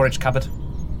storage cupboard.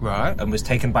 Right. And was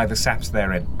taken by the saps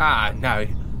therein. Ah, no.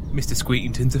 Mr.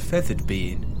 Squeakington's a feathered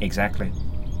being. Exactly.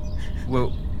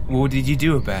 Well, what did you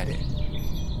do about it?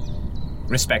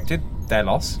 Respected their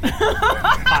loss.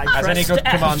 As any good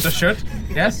commander should.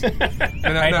 Yes? Paid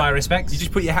my respects. You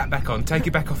just put your hat back on. Take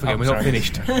it back off again. We're sorry. not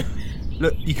finished.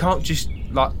 Look, you can't just,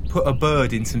 put a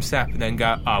bird in some sap and then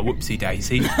go, whoopsie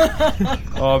daisy.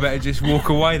 I better just walk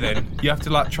away then. You have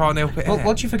to, try and help it out.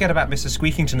 What you forget about Mr.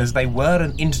 Squeakington is they were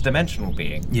an interdimensional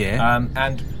being. Yeah.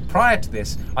 And prior to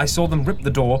this, I saw them rip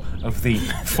the door of the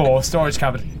storage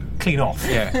cupboard clean off.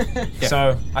 Yeah.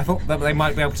 So I thought that they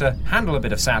might be able to handle a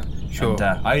bit of sap. Sure. And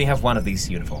I only have one of these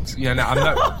uniforms. Yeah, no,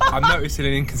 I'm noticing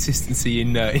an inconsistency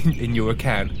in your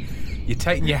account. You're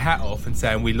taking your hat off and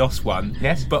saying we lost one,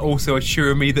 yes, but also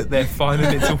assuring me that they're fine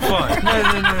and it's all fine.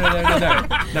 No.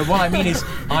 No, what I mean is,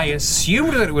 I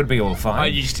assumed that it would be all fine. Oh,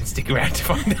 you just didn't stick around to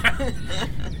find out.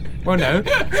 Well, no,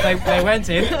 they went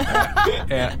in,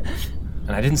 yeah,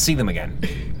 and I didn't see them again.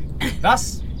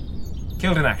 Thus,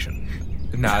 killed in action.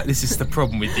 No, this is the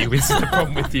problem with you. This is the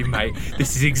problem with you, mate.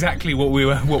 This is exactly what we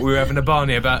were having a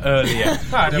barney about earlier.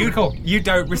 You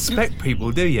don't respect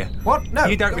people, do you? What? No.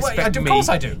 You don't respect me. Of course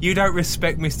I do. You don't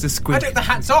respect Mr. Squid. I do. The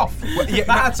hat's off. The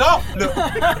hat's off. Look,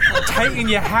 taking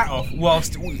your hat off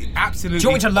whilst absolutely. Do you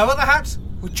want me to lower the hat?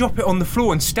 Well, drop it on the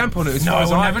floor and stamp on it as far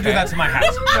as I will never do that to my hat.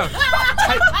 No.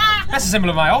 That's a symbol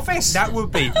of my office. That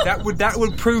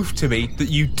would prove to me that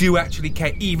you do actually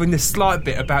care even the slight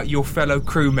bit about your fellow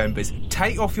crew members.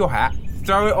 Take off your hat,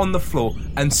 throw it on the floor,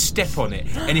 and step on it.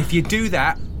 And if you do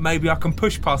that, maybe I can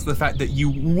push past the fact that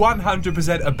you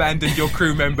 100% abandoned your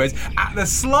crew members at the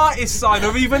slightest sign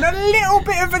of even a little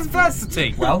bit of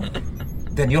adversity. Well,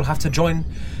 then you'll have to join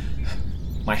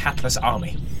my hatless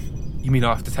army. You mean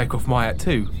I have to take off my hat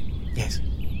too? Yes.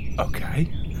 Okay.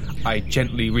 I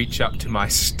gently reach up to my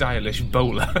stylish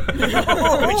bowler.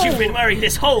 Which you've been wearing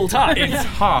this whole time. It's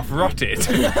half rotted.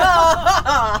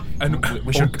 And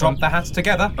we should drop the hats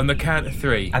together. On the count of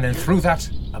 3. And then through that,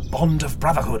 a bond of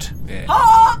brotherhood. Yeah.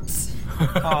 Hot!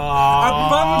 A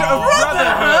bond of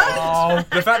brotherhood!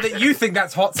 The fact that you think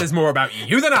that's hot says more about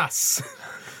you than us.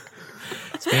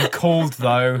 It's being called,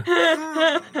 though.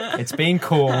 It's being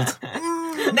called.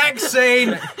 Next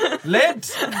scene! Lid!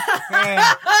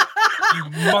 Yeah. You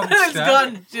monster. It's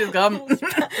gone. She's gone.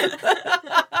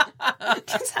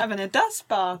 Just having a dust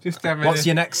bath. What's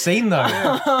your next scene, though?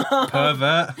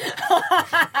 Pervert.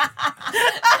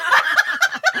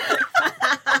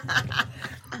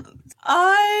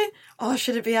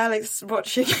 Should it be Alex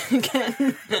watching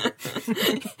again?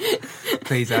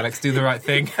 Please, Alex, do the right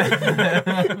thing.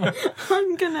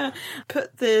 I'm gonna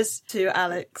put this to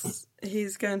Alex.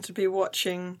 He's going to be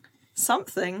watching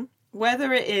something,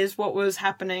 whether it is what was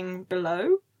happening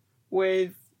below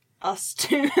with us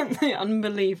two and the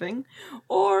unbelieving,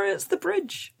 or it's the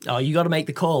bridge. Oh, you got to make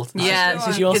the call. Yeah, this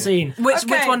is your scene. Which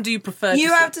one do you prefer?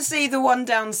 You have to see the one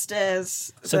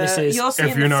downstairs. So this is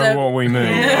if you know what we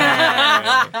mean.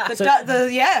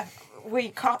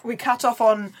 We cut off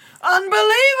on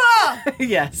Unbeliever.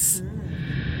 Yes.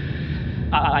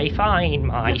 I find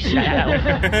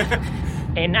myself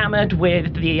enamoured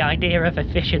with the idea of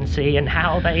efficiency and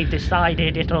how they've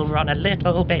decided it'll run a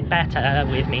little bit better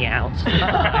with me outside.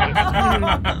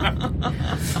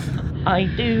 I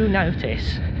do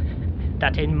notice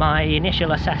that in my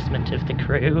initial assessment of the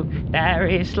crew, there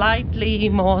is slightly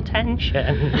more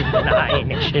tension than I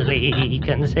initially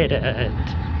considered.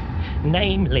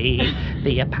 Namely,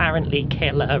 the apparently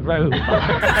killer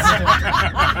robot.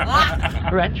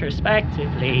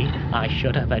 Retrospectively, I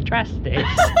should have addressed this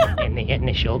in the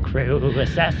initial crew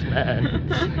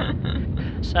assessment.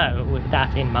 So, with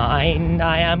that in mind,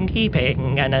 I am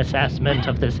keeping an assessment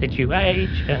of the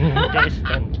situation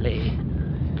distantly.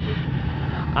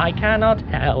 I cannot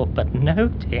help but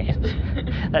notice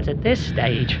that at this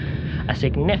stage, a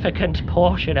significant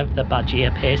portion of the budgie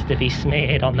appears to be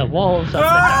smeared on the walls of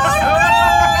the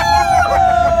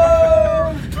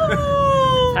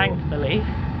Thankfully,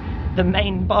 the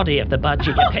main body of the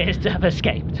budgie appears to have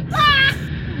escaped.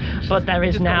 But there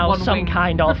is now some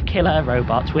kind of killer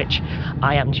robot, which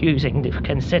I am choosing to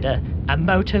consider a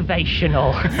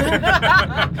motivational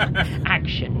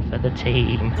action for the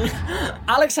team.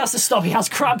 Alex has to stop. He has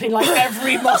cramp in like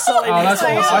every muscle in his that's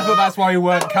awesome. I thought that's why you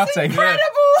weren't cutting.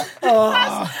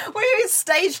 Incredible! We're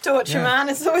stage torture, man.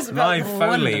 It's always about Live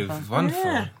Foley was wonderful.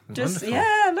 Yeah. Wonderful.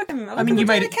 Look at him. I mean, you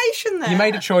made dedication there. You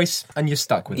made a choice and you're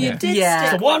stuck with You it. did Yeah.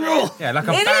 stick The one with rule. it. Yeah, like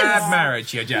a It bad is.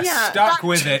 marriage, you're just Yeah, stuck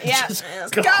with it. Yeah,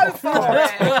 go for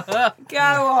it. Go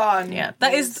on. Yeah,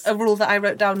 that is a rule that I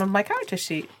wrote down on my character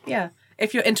sheet. Yeah.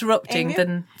 If you're interrupting, Amy?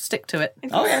 then stick to it.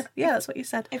 Oh, yeah. Yeah, that's what you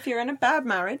said. If you're in a bad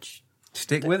marriage,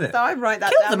 Stick with it. I write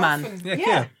that Kill down the man. often.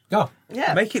 Yeah. Oh,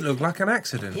 Yeah. Make it look like an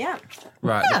accident. Yeah.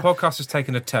 Right, the podcast has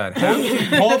taken a turn. How do you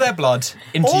pour their blood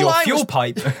into All your I fuel was-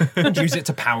 pipe and use it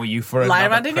to power you for Lie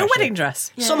another around in your pressure. wedding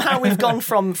dress. Somehow we've gone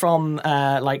from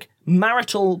like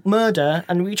marital murder,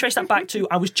 and we trace that back to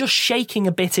I was just shaking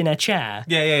a bit in a chair.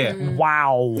 Yeah.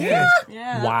 Wow. Yeah.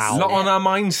 Wow. Not on our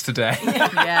minds today.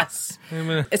 Yes.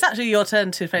 It's actually your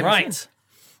turn to famous Right. scene.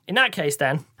 In that case,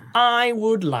 then, I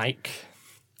would like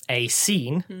a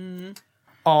scene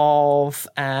of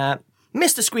Mr.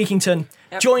 Squeakington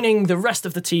joining the rest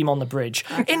of the team on the bridge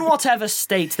in whatever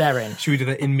state they're in. Should we do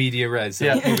that in media res?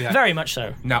 Very much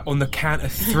so. Now, on the count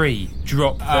of 3,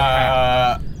 drop the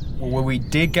hat. Well, we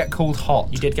did get called hot.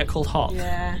 You did get called hot.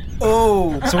 Yeah.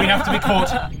 Oh, so we have to be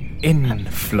caught in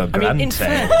flagrante. I mean, in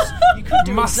fairness, you could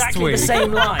do Must exactly we? the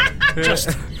same line,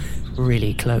 just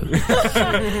really close.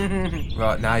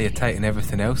 Right, now you're taking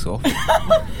everything else off.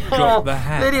 Drop the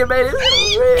hat. Lydia made it.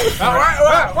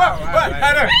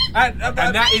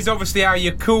 And that is obviously how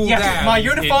you cool Yes, down. my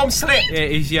uniform slipped.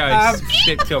 It is, it's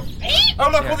slipped off. Oh,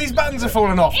 look, all these buttons have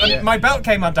fallen off. And my belt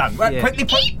came undone. Right, Yeah. quickly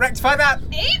rectify that.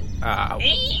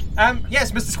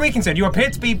 Yes, Mr. Squeakington, you appear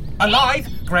to be alive,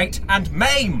 great, and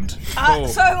maimed.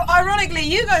 So, ironically,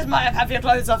 you guys might have your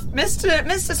clothes off. Mr.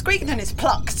 Squeakington is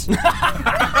plucked.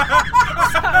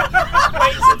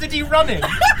 Wait, so did he run in? No.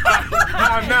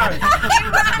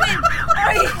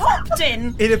 He hopped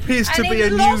in. It appears to and be he a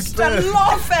nude lost a birth.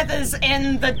 lot of feathers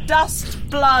in the dust,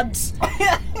 blood,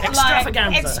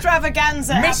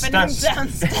 extravaganza happening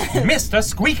downstairs. Mr.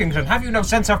 Squeakington, have you no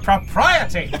sense of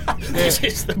propriety? This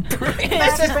is the bridge.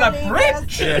 This is the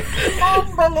bridge.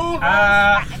 Unbelievable.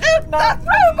 That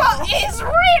robot is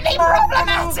really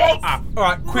problematic. All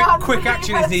right, quick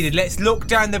action is needed. Let's look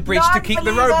down the bridge to keep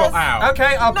the robot out.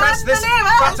 Okay, I'll press this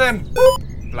Non-believers.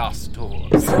 button. Blast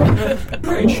doors.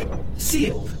 Bridge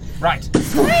sealed. Right.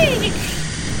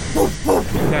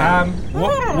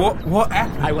 What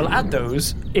happened? I will add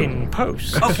those in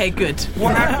post. Okay, good.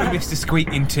 What happened, Mr.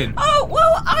 Squeakington? Oh,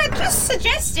 well, I just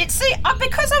suggested,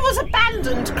 because I was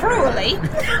abandoned cruelly.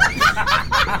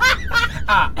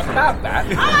 About that.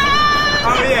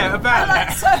 Oh yeah, about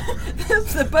that.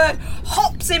 So the bird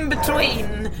hops in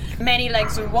between Many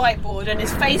Legs and Whiteboard and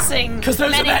is facing 'Cause those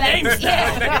are Many their Legs. names.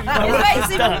 Yeah, is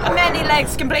facing Many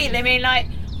Legs completely. I mean, like,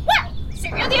 well,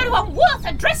 since you're the only one worth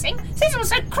addressing, since I was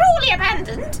so cruelly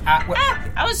abandoned,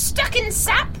 I was stuck in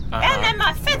sap, and then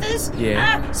my feathers.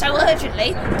 So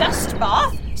urgently, dust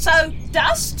bath. So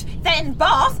dust, then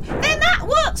bath, then that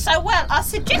worked so well. I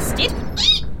suggested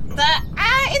that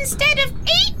instead of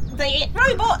the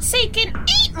robot seeking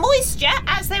moisture,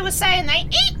 as they were saying they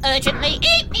urgently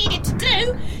needed to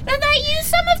do, that they use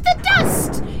some of the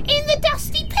dust in the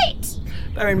dusty pit.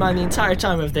 Bear in mind the entire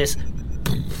time of this.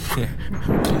 Hang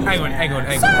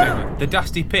on. The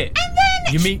dusty pit. And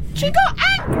then You mean she got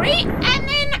angry and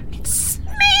then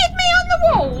smeared me on the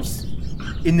walls.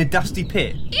 in the dusty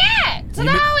pit? Yeah, so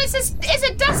now it's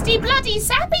a dusty, bloody,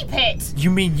 sappy pit. You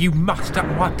mean you mussed up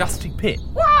my dusty pit?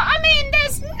 Well, I mean,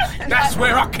 there's no... That's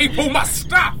where I keep all my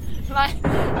stuff. Like,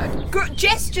 good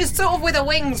gestures sort of with the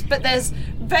wings, but there's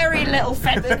very little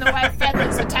feather in the way of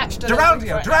feathers attached to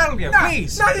Duraldio,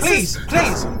 please,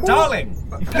 please, darling.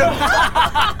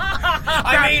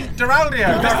 I mean,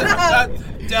 Duraldio,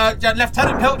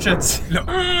 Lieutenant Pilchards. Look,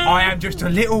 I am just a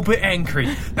little bit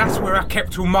angry. That's where I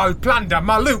kept all my plunder,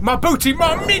 my loot, my booty,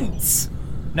 my mints.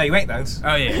 No, you ate those.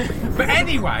 Oh, yeah. But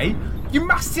anyway, you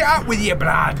must sit up with your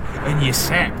blood and your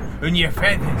sap and your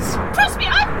feathers. Trust me,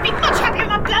 I'd be much happier with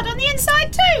my blood on the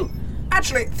inside too.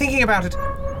 Actually, thinking about it,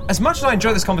 as much as I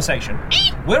enjoy this conversation,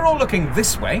 we're all looking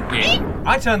this way. Yeah.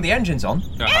 I turned the engines on.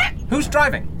 Who's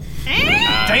driving?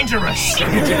 Dangerous.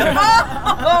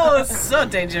 Oh, so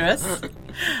dangerous. Isn't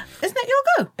it your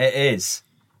go? It is.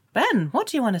 Ben, what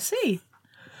do you want to see?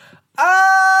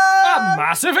 A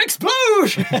massive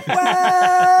explosion!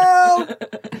 Well...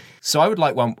 So I would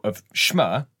like one of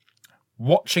Schmer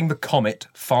watching the comet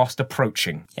fast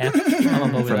approaching Yeah, I'm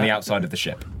on board with from that. the outside of the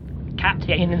ship.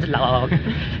 Captain's log,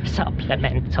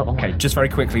 supplemental. Okay, just very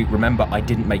quickly, remember I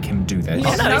didn't make him do this.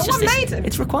 Oh, no, No it's just one this- made him.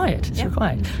 It's required. It's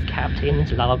required.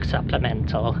 Captain's log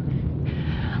supplemental.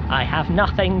 I have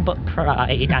nothing but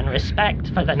pride and respect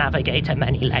for the Navigator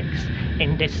Many Legs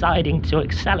in deciding to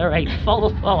accelerate full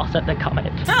force at the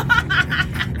comet.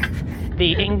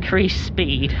 The increased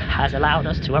speed has allowed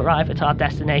us to arrive at our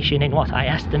destination in what I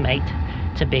estimate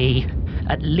to be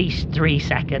at least 3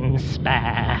 seconds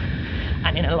spare.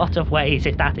 And in a lot of ways,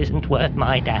 if that isn't worth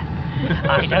my death,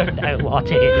 I don't know what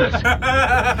is.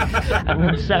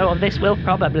 And so this will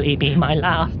probably be my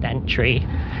last entry.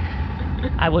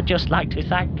 I would just like to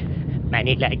thank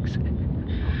Many Legs,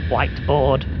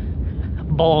 Whiteboard,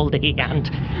 Baldy, and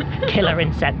Killer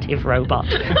Incentive Robot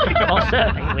for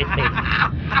serving with me.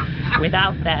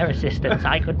 Without their assistance,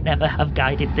 I could never have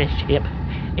guided this ship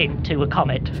into a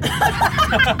comet.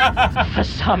 For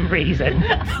some reason.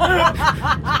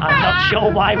 I'm not sure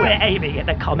why we're aiming at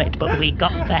the comet, but we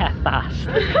got there fast.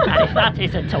 And if that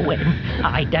isn't a win,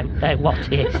 I don't know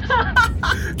what is.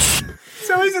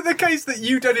 So is it the case that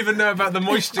you don't even know about the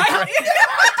moisture crate?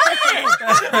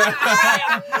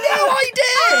 No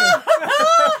idea!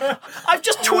 I've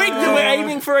just twigged that we're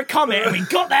aiming for a comet and we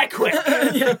got there quick.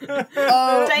 Dangerous,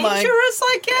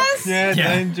 I guess? Yeah,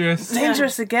 dangerous.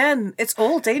 Dangerous again. It's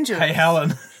all dangerous. Hey,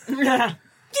 Helen. Do you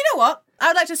know what? I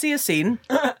would like to see a scene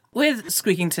with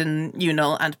Squeakington,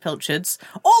 Unal, and Pilchards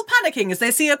all panicking as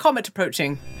they see a comet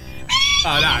approaching.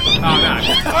 Oh, no.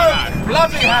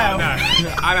 Bloody hell. No.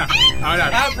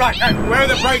 Right, where are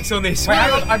the brakes on this? Wait,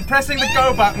 hang on, I'm pressing the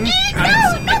go button. No.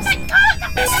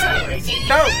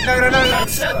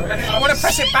 I want to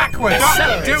press it backwards.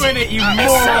 Stop doing it, you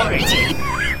moron!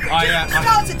 I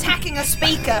Starts attacking a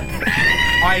speaker.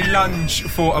 lunge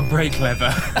for a brake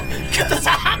lever. There's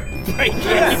a handbrake.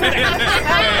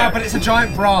 But it's a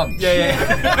giant branch. Yeah.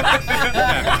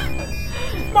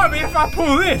 Might be if I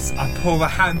pull this. I pull the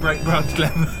handbrake branch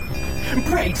lever.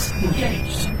 Brakes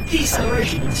engaged.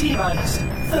 Deceleration in T-minus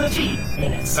 13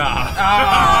 minutes. No!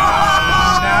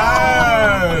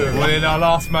 Well, in our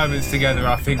last moments together,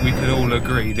 I think we could all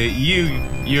agree that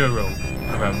Ural.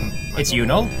 It's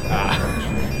Unal.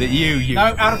 That you.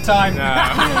 No, out of time.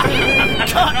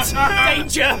 Cut!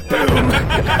 Danger! Boom!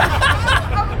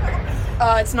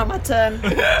 It's not my turn.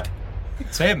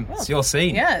 Tim, it's your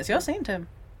scene. Yeah, it's your scene, Tim.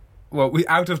 Well, we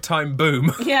out of time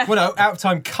boom. Yeah. Well, no, out of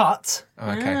time cut.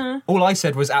 Okay. All I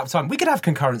said was out of time. We could have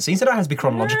concurrent scenes. They don't have to be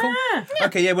chronological.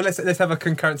 Okay, yeah, well, let's have a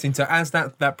concurrent scene. So as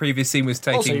that previous scene was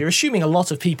taking... Also, you're assuming a lot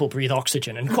of people breathe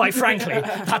oxygen, and quite frankly,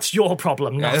 that's your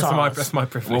problem, not ours. That's my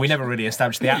privilege. Well, we never really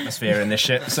established the atmosphere in this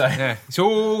ship, so... Yeah, it's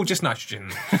all just nitrogen.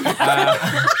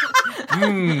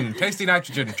 Tasty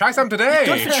nitrogen. Try some today.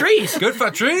 Good for trees. Good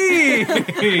for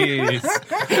trees.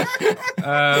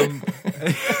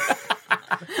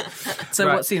 So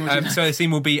Right, what scene would you so the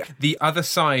scene will be the other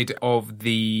side of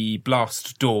the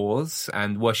blast doors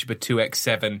and Worshipper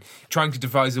 2X7 trying to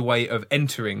devise a way of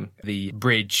entering the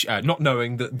bridge, not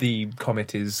knowing that the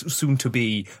comet is soon to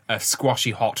be a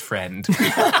squashy hot friend.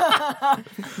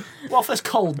 Well, if it's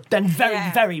cold, then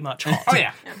very, very much hot. Oh,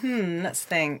 yeah. Let's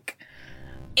think.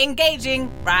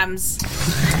 Engaging rams.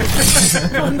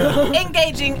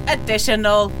 Engaging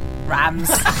additional rams.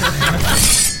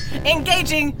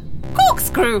 Engaging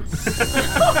corkscrew.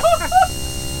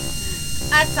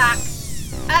 Attack.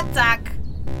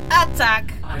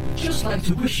 I would just like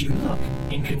to wish you luck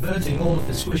in converting all of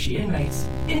the squishy inmates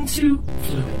into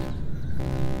fluid.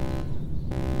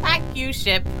 Thank you,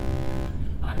 ship.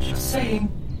 I'm just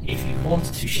saying, if you want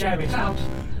to share it out,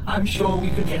 I'm sure we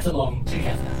could get along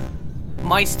together.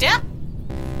 Moisture.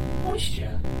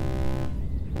 Moisture.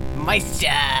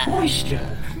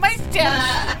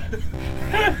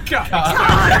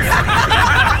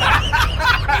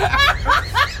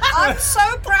 I'm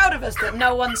so proud of us that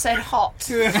no one said hot.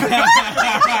 It's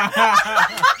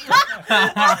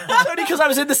only because I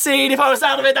was in the scene. If I was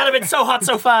out of it, that'd have been so hot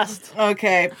so fast.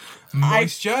 Okay.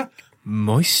 Moisture.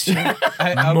 Moisture?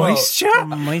 Moisture. Oh,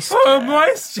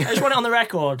 moisture. I just want it on the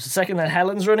record. The second that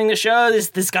Helen's running the show,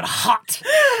 this got hot.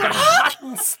 Got hot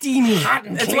and steamy.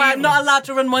 It's why I'm not allowed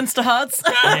to run Monster Hearts.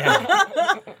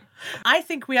 I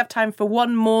think we have time for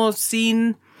one more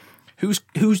scene. Whose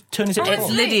turn is it? It's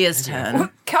Lydia's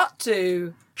turn. Cut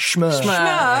to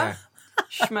Schmur.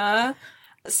 Schmur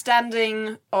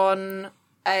standing on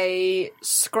a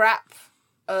scrap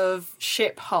of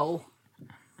ship hull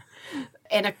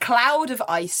in a cloud of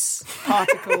ice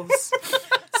particles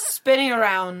spinning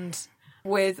around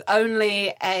with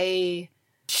only a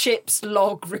ship's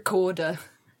log recorder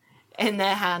in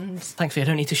their hands. Thankfully, I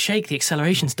don't need to shake. The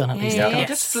acceleration's done at least. You're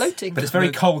just floating. But it's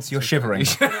very cold, so you're shivering.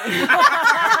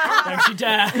 Don't you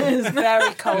dare. It's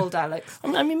very cold, Alex.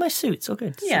 I mean, my suit's all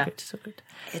good. Yeah. It's all good.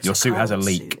 Your suit has a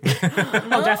leak.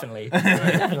 Oh, definitely.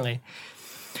 Definitely.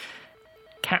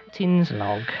 Captain's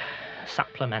log.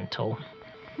 Supplemental.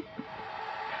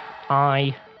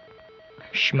 I,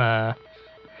 Schmur,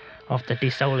 of the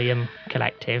Disolium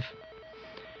Collective,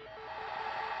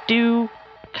 do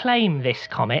claim this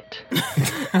comet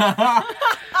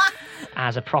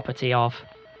as a property of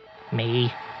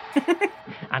me,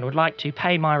 and would like to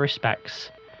pay my respects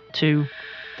to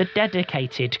the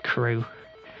dedicated crew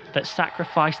that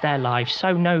sacrificed their lives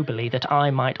so nobly that I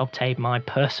might obtain my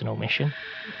personal mission.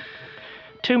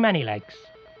 Too many legs.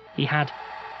 He had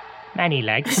many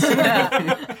legs.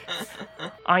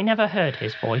 I never heard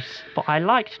his voice, but I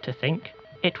liked to think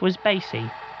it was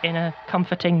bassy in a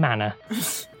comforting manner.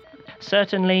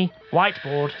 Certainly,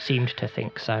 Whiteboard seemed to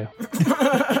think so.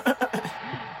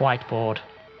 Whiteboard.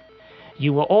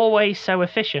 You were always so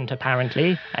efficient,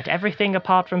 apparently, at everything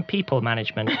apart from people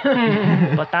management.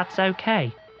 But that's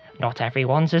okay. Not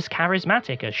everyone's as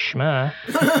charismatic as Schmur.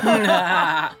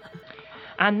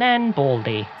 And then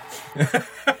Baldy.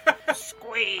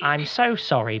 I'm so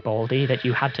sorry, Baldy, that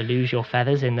you had to lose your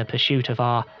feathers in the pursuit of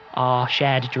our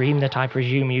shared dream that I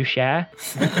presume you share.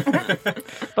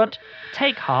 But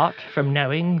take heart from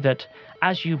knowing that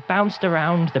as you bounced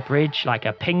around the bridge like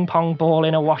a ping-pong ball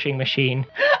in a washing machine,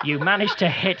 you managed to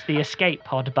hit the escape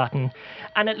pod button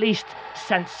and at least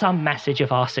sent some message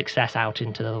of our success out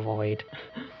into the void.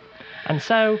 And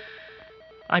so,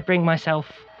 I bring myself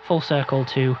full circle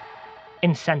to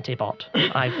Incentibot.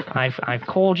 I've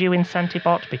called you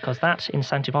Incentibot because that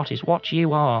Incentibot is what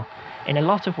you are. In a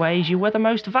lot of ways, you were the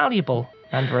most valuable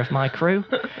member of my crew.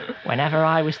 Whenever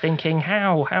I was thinking,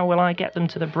 how will I get them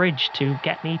to the bridge to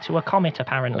get me to a comet,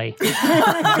 apparently?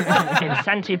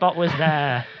 Incentibot was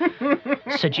there,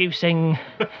 seducing,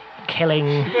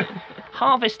 killing,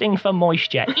 harvesting for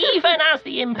moisture, even as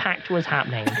the impact was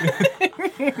happening.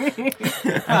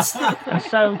 And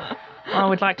so, I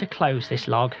would like to close this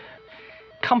log,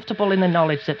 comfortable in the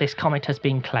knowledge that this comet has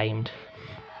been claimed.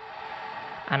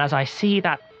 And as I see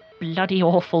that bloody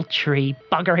awful tree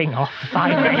buggering off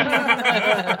finally,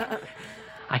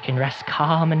 I can rest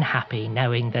calm and happy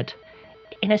knowing that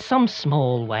in some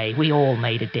small way we all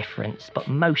made a difference, but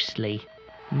mostly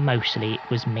it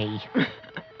was me.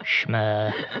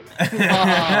 Schmur.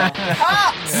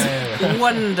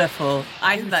 Wonderful.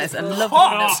 I think that is a lovely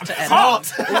note to end. Hot.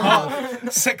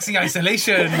 Sexy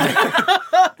isolation.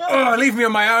 Leave me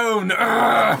on my own.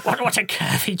 What a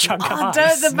curvy chunk of ice.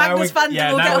 Don't the Magnus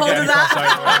Phantom will get hold of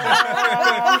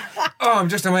that. I'm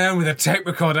just on my own with a tape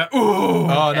recorder. Ooh.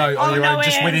 Oh no, on your own,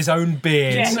 just with his own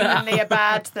beard. Genuinely a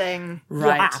bad thing.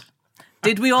 Right.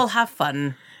 Did we all have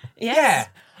fun? Yes. Yeah.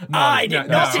 I did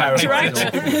not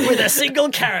interact with a single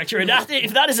character, and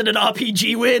if that isn't an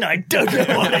RPG win, I don't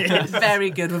know what it is.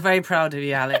 Very good. We're very proud of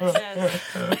you, Alex.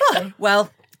 Well,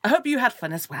 I hope you had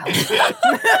fun as well.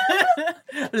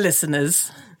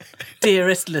 Listeners.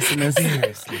 Dearest listeners.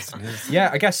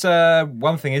 Yeah, I guess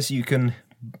one thing is you can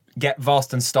get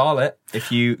Vast and Starlit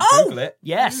if you Google it.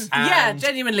 Yes. Yeah,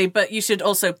 genuinely, but you should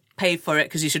also pay for it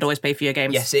because you should always pay for your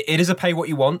games. Yes, it is a pay what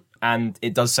you want, and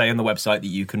it does say on the website that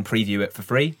you can preview it for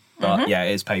free. But yeah,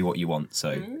 it is pay what you want.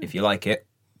 So if you like it,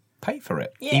 pay for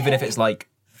it. Yay. Even if it's like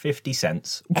 50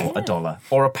 cents or $1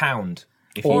 or £1.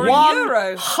 Or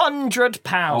 €1.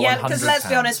 £100. Yeah, because let's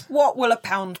be honest, what will a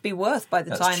pound be worth by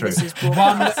the time this is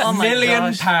brought £1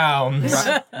 million.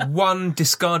 One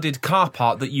discarded car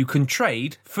part that you can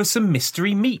trade for some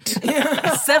mystery meat.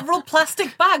 Several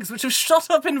plastic bags which have shot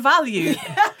up in value.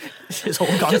 It's all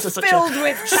gone just to such filled a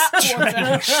with tap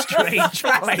water. strange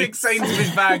Plastic place.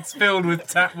 Sainsbury's bags filled with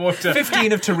tap water.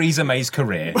 15 of Theresa May's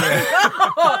career.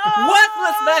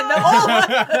 Worthless men. They're all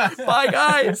worthless. Bye,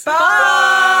 guys.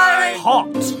 Bye. Hot.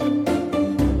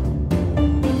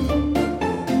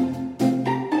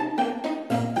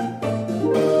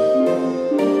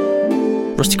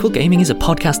 Rusty Quill Gaming is a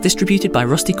podcast distributed by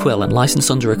Rusty Quill and licensed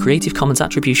under a Creative Commons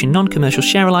Attribution Non-Commercial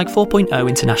Share-alike 4.0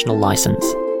 international license.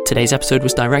 Today's episode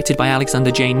was directed by Alexander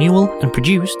J. Newell and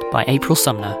produced by April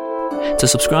Sumner. To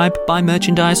subscribe, buy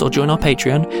merchandise or join our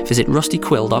Patreon, visit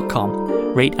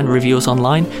rustyquill.com. Rate and review us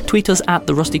online, tweet us at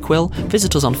The Rusty Quill,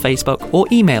 visit us on Facebook or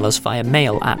email us via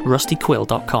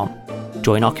mail@rustyquill.com.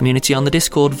 Join our community on the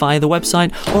Discord via the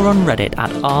website or on Reddit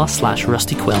at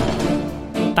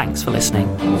r/rustyquill. Thanks for listening.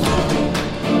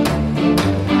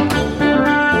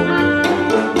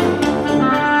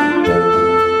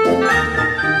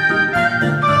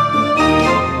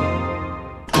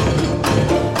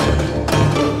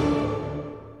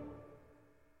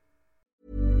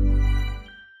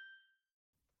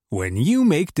 When you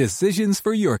make decisions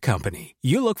for your company,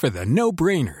 you look for the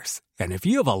no-brainers. And if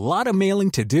you have a lot of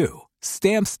mailing to do,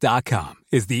 Stamps.com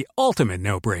is the ultimate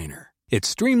no-brainer. It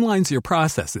streamlines your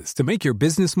processes to make your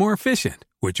business more efficient,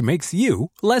 which makes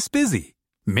you less busy.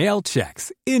 Mail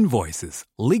checks, invoices,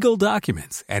 legal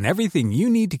documents, and everything you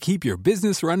need to keep your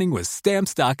business running with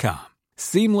Stamps.com.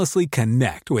 Seamlessly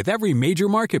connect with every major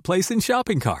marketplace and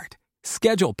shopping cart.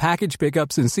 Schedule package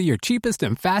pickups and see your cheapest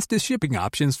and fastest shipping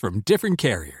options from different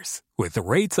carriers, with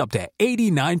rates up to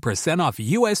 89% off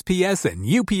USPS and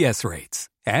UPS rates.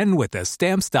 And with the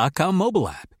Stamps.com mobile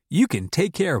app, you can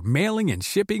take care of mailing and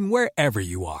shipping wherever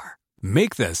you are.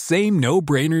 Make the same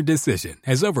no-brainer decision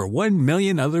as over 1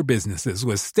 million other businesses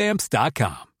with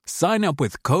Stamps.com. Sign up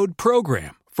with code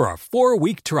PROGRAM for a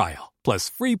 4-week trial,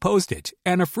 plus free postage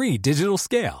and a free digital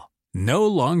scale. No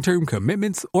long-term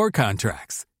commitments or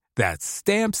contracts. That's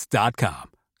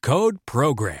Stamps.com. Code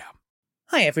PROGRAM.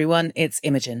 Hi everyone, it's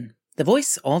Imogen, the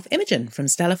voice of Imogen from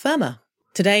Stellar Firma.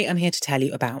 Today I'm here to tell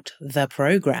you about The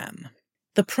Programme.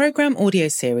 The Programme audio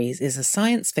series is a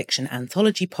science fiction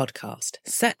anthology podcast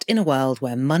set in a world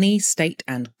where money, state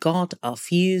and God are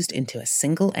fused into a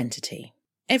single entity.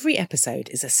 Every episode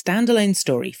is a standalone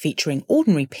story featuring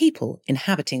ordinary people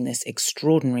inhabiting this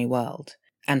extraordinary world.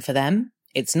 And for them,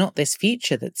 it's not this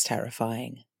future that's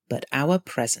terrifying, but our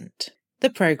present. The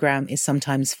programme is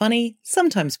sometimes funny,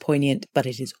 sometimes poignant, but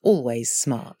it is always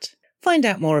smart. Find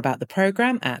out more about the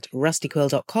programme at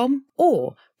rustyquill.com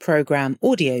or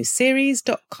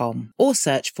programmeaudioseries.com, or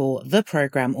search for The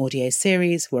Programme Audio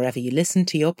Series wherever you listen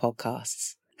to your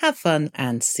podcasts. Have fun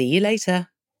and see you later.